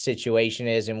kid's situation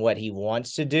is and what he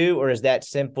wants to do, or is that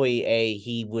simply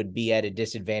he would be at a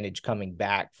disadvantage coming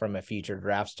back from a future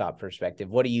draft stock perspective?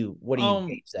 What do you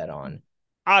base that on?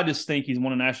 I just think he's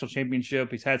won a national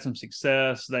championship. He's had some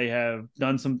success. They have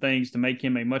done some things to make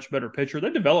him a much better pitcher.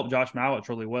 They developed Josh Mallett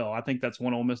really well. I think that's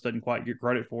one Ole Miss doesn't quite get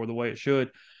credit for the way it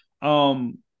should.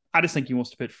 I just think he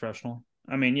wants to pitch professional.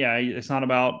 I mean, yeah, it's not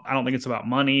about – I don't think it's about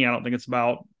money. I don't think it's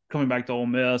about coming back to Ole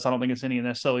Miss. I don't think it's any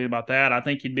necessarily about that. I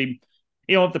think he'd be –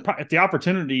 if the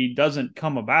opportunity doesn't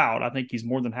come about, I think he's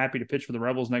more than happy to pitch for the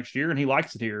Rebels next year, and he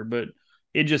likes it here. But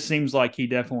it just seems like he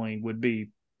definitely would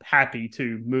be happy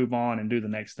to move on and do the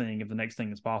next thing if the next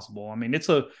thing is possible. I mean,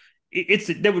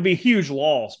 that would be a huge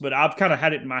loss, but I've kind of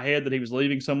had it in my head that he was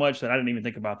leaving so much that I didn't even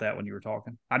think about that when you were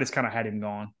talking. I just kind of had him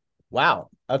gone. Wow.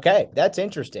 Okay. That's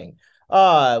interesting.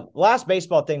 Last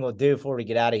baseball thing we'll do before we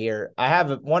get out of here. I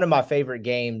have one of my favorite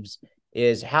games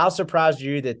is how surprised are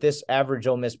you that this average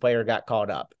Ole Miss player got called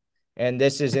up? And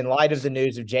this is in light of the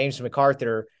news of James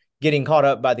MacArthur getting caught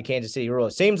up by the Kansas City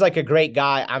Royals. Seems like a great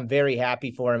guy. I'm very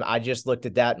happy for him. I just looked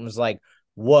at that and was like,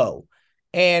 whoa.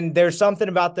 And there's something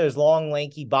about those long,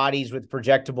 lanky bodies with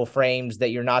projectable frames that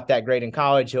you're not that great in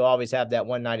college. You'll always have that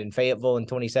one night in Fayetteville in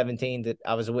 2017 that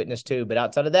I was a witness to. But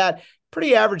outside of that,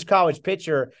 pretty average college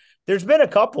pitcher. There's been a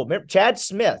couple. Remember, Chad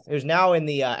Smith, who's now in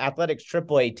the Athletics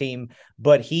AAA team,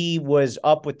 but he was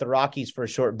up with the Rockies for a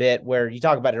short bit where you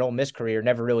talk about an Ole Miss career,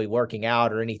 never really working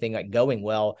out or anything like going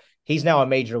well. He's now a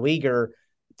major leaguer.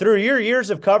 Through your years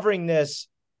of covering this,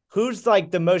 who's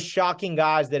like the most shocking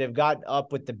guys that have gotten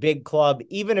up with the big club,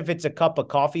 even if it's a cup of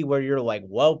coffee where you're like,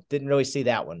 whoa, didn't really see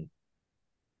that one?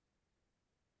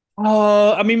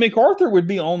 I mean, MacArthur would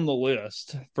be on the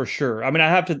list for sure. I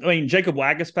mean, Jacob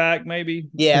Wagaspack, maybe,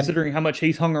 considering how much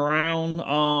he's hung around,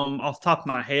 off the top of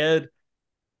my head.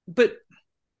 But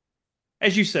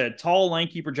as you said, tall,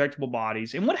 lanky, projectable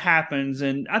bodies. And what happens,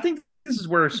 and I think this is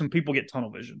where some people get tunnel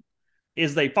vision,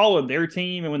 is they follow their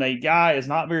team, and when a guy is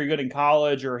not very good in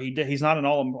college or he's not an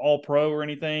all pro or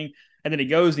anything, and then he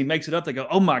goes and he makes it up, they go,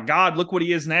 oh my God, look what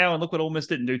he is now, and look what Ole Miss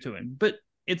didn't do to him. But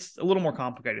it's a little more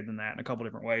complicated than that in a couple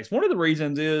different ways. One of the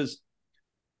reasons is,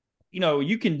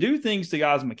 you can do things to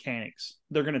guys' mechanics.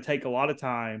 They're going to take a lot of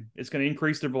time. It's going to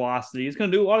increase their velocity. It's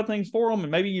going to do a lot of things for them,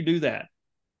 and maybe you do that.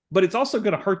 But it's also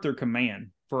going to hurt their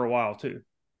command for a while too.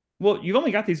 Well, you've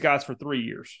only got these guys for 3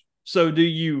 years. So do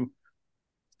you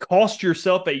cost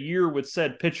yourself a year with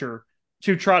said pitcher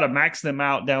to try to maximize them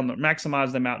out down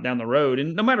the road?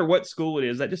 And no matter what school it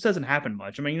is, that just doesn't happen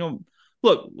much. I mean,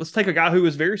 look, let's take a guy who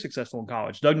was very successful in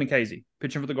college, Doug Nikhazy,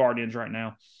 pitching for the Guardians right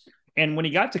now. And when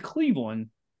he got to Cleveland,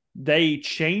 they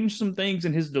changed some things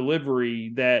in his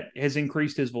delivery that has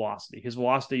increased his velocity. His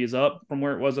velocity is up from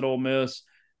where it was at Ole Miss.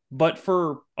 But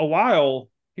for a while,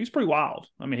 he was pretty wild.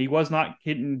 I mean, he was not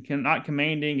hitting, not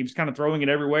commanding. He was kind of throwing it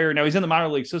everywhere. Now he's in the minor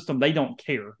league system. They don't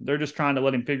care. They're just trying to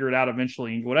let him figure it out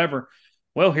eventually and whatever.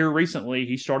 Well, here recently,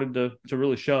 he started to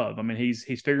really shove. I mean, he's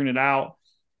figuring it out.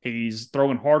 He's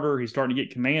throwing harder. He's starting to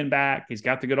get command back. He's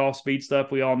got the good off-speed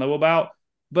stuff we all know about.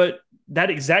 But that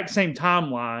exact same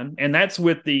timeline, and that's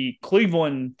with the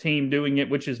Cleveland team doing it,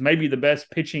 which is maybe the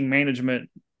best pitching management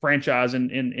franchise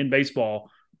in baseball,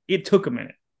 it took a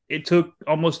minute. It took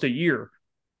almost a year.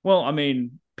 Well, I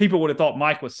mean, people would have thought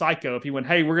Mike was psycho if he went,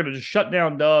 hey, we're going to just shut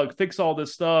down Doug, fix all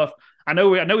this stuff. I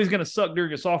know he's going to suck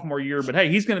during his sophomore year, but hey,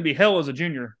 he's going to be hell as a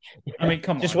junior. I mean,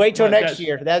 come on. Just wait till next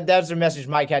year. That's the message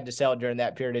Mike had to sell during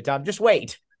that period of time. Just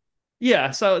wait.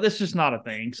 Yeah, so that's just not a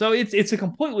thing. So it's a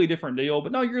completely different deal.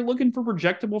 But no, you're looking for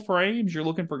projectable frames. You're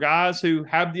looking for guys who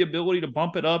have the ability to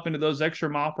bump it up into those extra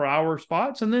mile per hour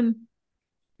spots. And then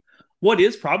what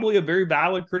is probably a very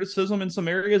valid criticism in some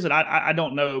areas that I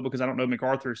don't know, because I don't know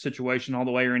MacArthur's situation all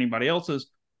the way or anybody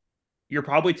else's. You're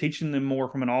probably teaching them more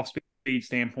from an off-speed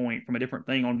standpoint, from a different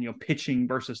thing on pitching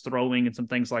versus throwing and some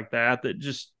things like that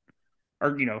just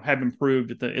are have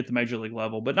improved at the major league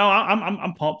level. But no,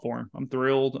 I'm pumped for him. I'm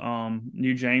thrilled.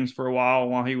 Knew James for a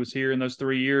while he was here in those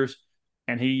 3 years,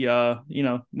 and he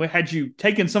had you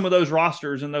taken some of those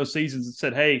rosters in those seasons and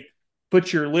said, hey,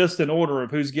 put your list in order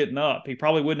of who's getting up, he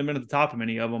probably wouldn't have been at the top of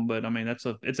any of them. But I mean, it's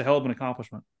a hell of an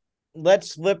accomplishment.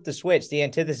 Let's flip the switch, the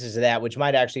antithesis of that, which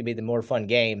might actually be the more fun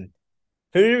game.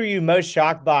 Who are you most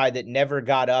shocked by that never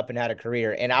got up and had a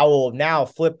career? And I will now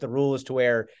flip the rules to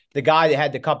where the guy that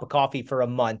had the cup of coffee for a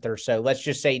month or so, let's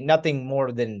just say nothing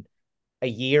more than a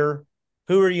year.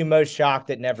 Who are you most shocked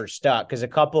that never stuck? Because a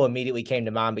couple immediately came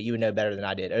to mind, but you would know better than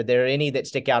I did. Are there any that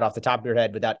stick out off the top of your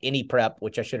head without any prep,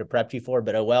 which I should have prepped you for,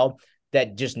 but oh well,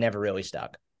 that just never really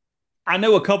stuck? I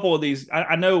know a couple of these.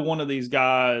 I know one of these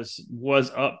guys was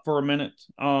up for a minute,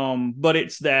 but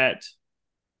it's that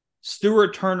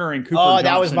Stewart Turner and Cooper Oh,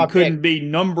 that was Johnson my couldn't pick. be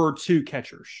number 2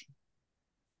 catchers.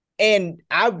 And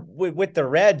with the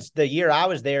Reds, the year I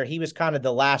was there, he was kind of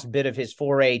the last bit of his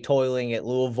foray toiling at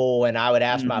Louisville. And I would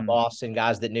ask my boss and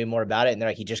guys that knew more about it, and they're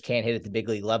like, he just can't hit at the big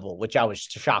league level, which I was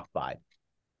shocked by.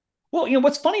 Well,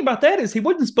 what's funny about that is he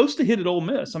wasn't supposed to hit at Ole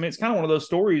Miss. I mean, it's kind of one of those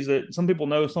stories that some people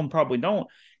know, some probably don't.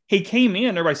 He came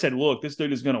in, everybody said, look, this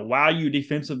dude is going to wow you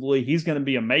defensively. He's going to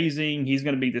be amazing. He's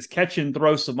going to be this catch and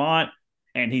throw savant,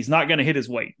 and he's not going to hit his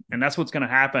weight. And that's what's going to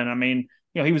happen. I mean,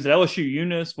 he was at LSU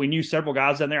Eunice. We knew several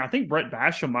guys down there. I think Brett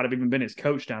Basham might have even been his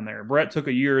coach down there. Brett took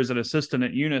a year as an assistant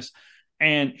at Eunice,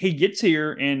 and he gets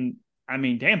here, and I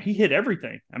mean, damn, he hit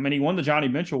everything. I mean, he won the Johnny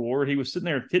Bench Award. He was sitting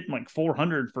there hitting like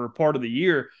 400 for part of the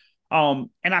year. And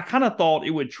I kind of thought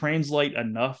it would translate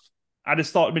enough. I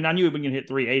just thought, I mean, I knew he wasn't going to hit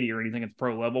 380 or anything at the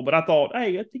pro level, but I thought,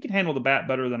 hey, he can handle the bat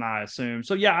better than I assumed.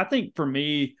 So, yeah, I think for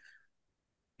me,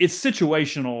 it's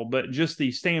situational, but just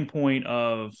the standpoint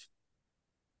of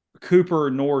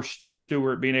Cooper nor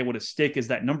Stewart being able to stick as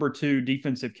that number 2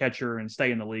 defensive catcher and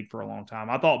stay in the league for a long time.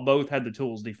 I thought both had the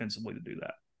tools defensively to do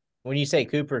that. When you say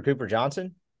Cooper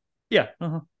Johnson? Yeah.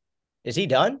 Is he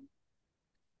done?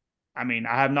 I mean,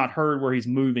 I have not heard where he's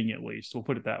moving, at least. We'll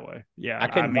put it that way. Yeah. I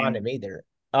couldn't find him either.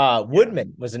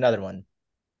 Woodman was another one.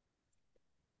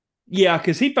 Yeah,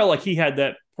 because he felt like he had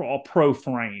that pro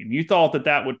frame. You thought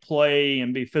that would play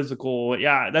and be physical.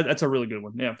 Yeah, that's a really good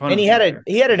one. Yeah, and he had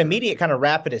an immediate kind of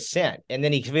rapid ascent, and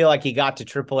then he feel like he got to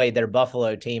AAA, their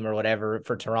Buffalo team or whatever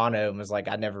for Toronto, and was like,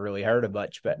 I never really heard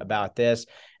much about this.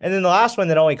 And then the last one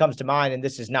that only comes to mind, and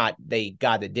this is not the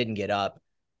guy that didn't get up,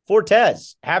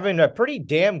 Fortes, having a pretty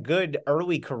damn good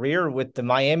early career with the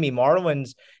Miami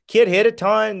Marlins. Kid hit a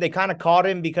ton. They kind of caught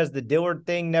him because the Dillard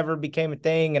thing never became a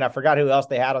thing, and I forgot who else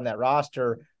they had on that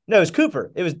roster. No, it was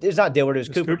Cooper. It's not Dillard. It was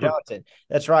Cooper Johnson.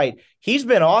 That's right. He's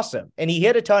been awesome, and he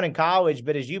hit a ton in college.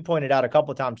 But as you pointed out a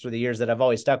couple of times through the years that have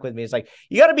always stuck with me, it's like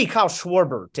you got to be Kyle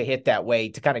Schwarber to hit that way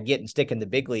to kind of get and stick in the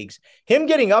big leagues. Him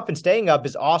getting up and staying up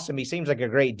is awesome. He seems like a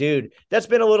great dude. That's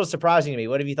been a little surprising to me.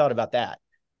 What have you thought about that?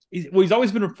 He's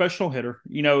always been a professional hitter.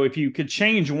 If you could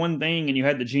change one thing and you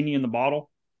had the genie in the bottle,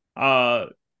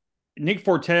 Nick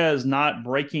Fortes not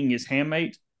breaking his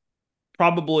handmate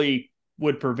probably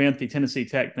would prevent the Tennessee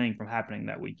Tech thing from happening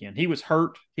that weekend. He was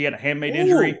hurt. He had a handmate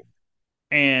injury,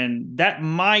 and that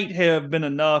might have been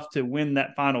enough to win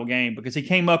that final game because he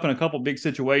came up in a couple big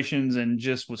situations and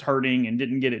just was hurting and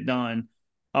didn't get it done.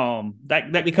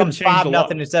 That becomes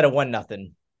 5-0 instead of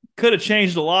 1-0. Could have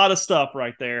changed a lot of stuff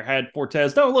right there had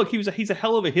Fortes. No, look, he's a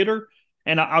hell of a hitter.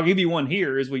 And I'll give you one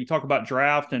here as we talk about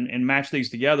draft and match these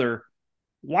together.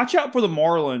 Watch out for the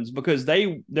Marlins because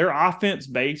they're offense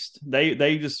based.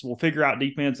 They just will figure out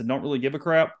defense and don't really give a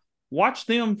crap. Watch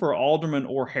them for Alderman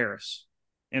or Harris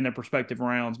in their respective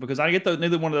rounds because I get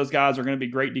neither one of those guys are going to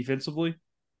be great defensively,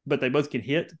 but they both can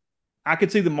hit. I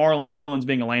could see the Marlins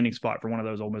being a landing spot for one of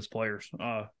those Ole Miss players.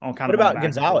 On kind what of about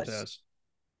Gonzalez?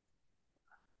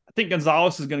 I think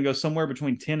Gonzalez is going to go somewhere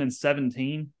between 10 and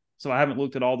 17. So I haven't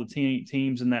looked at all the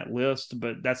teams in that list,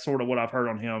 but that's sort of what I've heard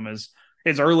on him is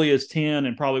as early as 10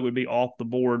 and probably would be off the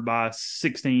board by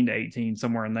 16 to 18,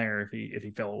 somewhere in there if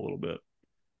he fell a little bit.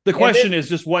 The question is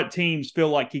just what teams feel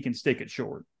like he can stick it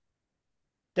short.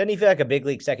 Doesn't he feel like a big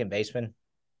league second baseman?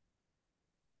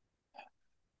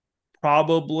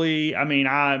 Probably. I mean,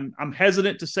 I'm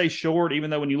hesitant to say short, even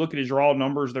though when you look at his raw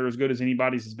numbers, they're as good as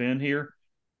anybody's has been here.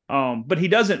 But he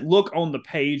doesn't look on the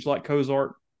page like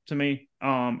Cozart to me.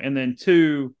 And then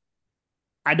 2,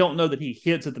 I don't know that he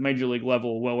hits at the major league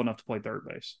level well enough to play third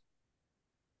base.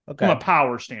 Okay. From a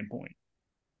power standpoint.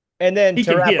 And then he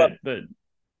can hit,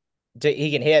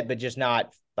 he can hit, but just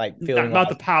not like feeling not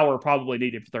the power probably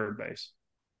needed for third base.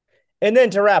 And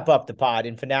then to wrap up the pod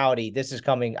in finality, this is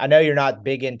coming. I know you're not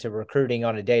big into recruiting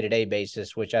on a day-to-day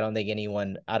basis, which I don't think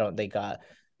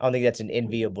that's an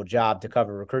enviable job to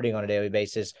cover recruiting on a daily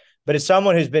basis. But as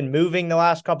someone who's been moving the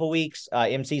last couple of weeks,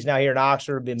 MC's now here in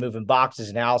Oxford, been moving boxes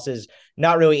and houses,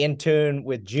 not really in tune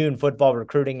with June football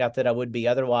recruiting, not that I would be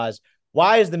otherwise.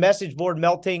 Why is the message board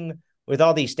melting with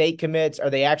all these state commits? Are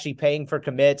they actually paying for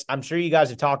commits? I'm sure you guys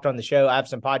have talked on the show. I have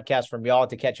some podcasts from y'all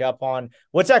to catch up on.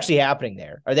 What's actually happening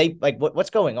there? Are they like,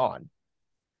 what's going on?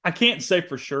 I can't say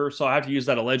for sure, so I have to use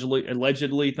that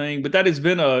allegedly thing, but that has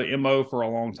been a MO for a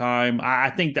long time. I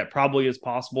think that probably is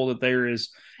possible that there is.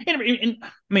 And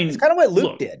I mean, it's kind of what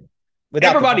Luke did.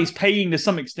 Everybody's paying to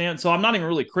some extent, so I'm not even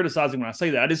really criticizing when I say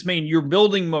that. I just mean you're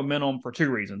building momentum for 2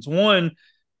 reasons. One,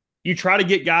 you try to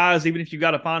get guys, even if you've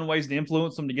got to find ways to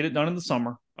influence them to get it done in the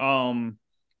summer,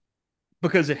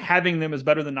 because having them is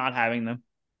better than not having them.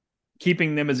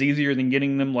 Keeping them is easier than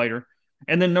getting them later.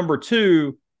 And then number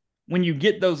 2, when you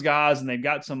get those guys and they've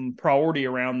got some priority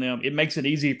around them, it makes it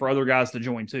easy for other guys to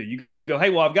join too. You go, hey,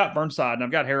 well, I've got Burnside and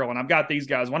I've got Harrell and I've got these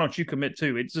guys. Why don't you commit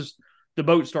too? It's just the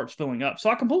boat starts filling up. So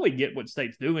I completely get what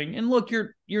State's doing. And look,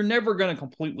 you're never going to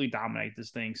completely dominate this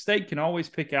thing. State can always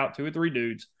pick out 2 or 3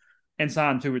 dudes and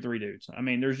sign 2 or 3 dudes. I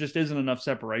mean, there's just isn't enough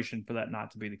separation for that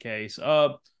not to be the case.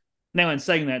 Now, in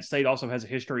saying that, State also has a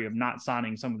history of not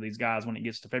signing some of these guys when it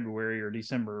gets to February or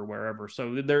December or wherever.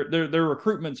 So their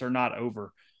recruitments are not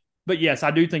over. But yes, I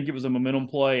do think it was a momentum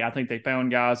play. I think they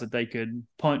found guys that they could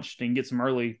punch and get some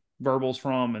early verbals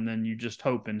from, and then you just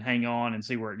hope and hang on and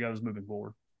see where it goes moving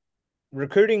forward.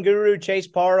 Recruiting guru Chase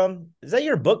Parham. Is that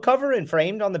your book cover and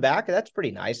framed on the back? That's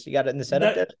pretty nice. You got it in the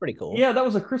setup. That's pretty cool. Yeah, that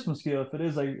was a Christmas gift. It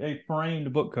is a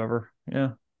framed book cover. Yeah.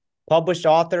 Published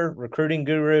author, recruiting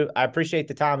guru. I appreciate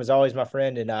the time as always, my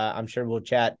friend, and I'm sure we'll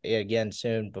chat again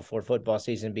soon before football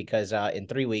season because in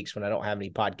 3 weeks when I don't have any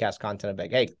podcast content, I'm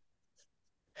like, hey,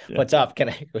 what's up? Can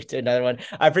I go to another one?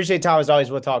 I appreciate the time as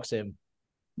always. We'll talk soon.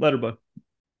 Later, bud.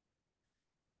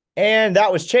 And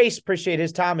that was Chase. Appreciate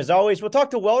his time as always. We'll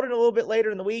talk to Weldon a little bit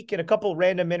later in the week and a couple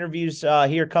random interviews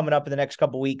here coming up in the next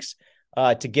couple weeks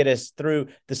to get us through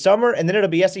the summer. And then it'll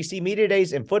be SEC Media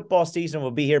Days and football season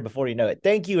will be here before you know it.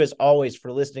 Thank you as always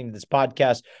for listening to this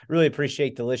podcast. Really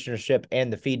appreciate the listenership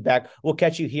and the feedback. We'll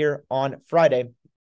catch you here on Friday.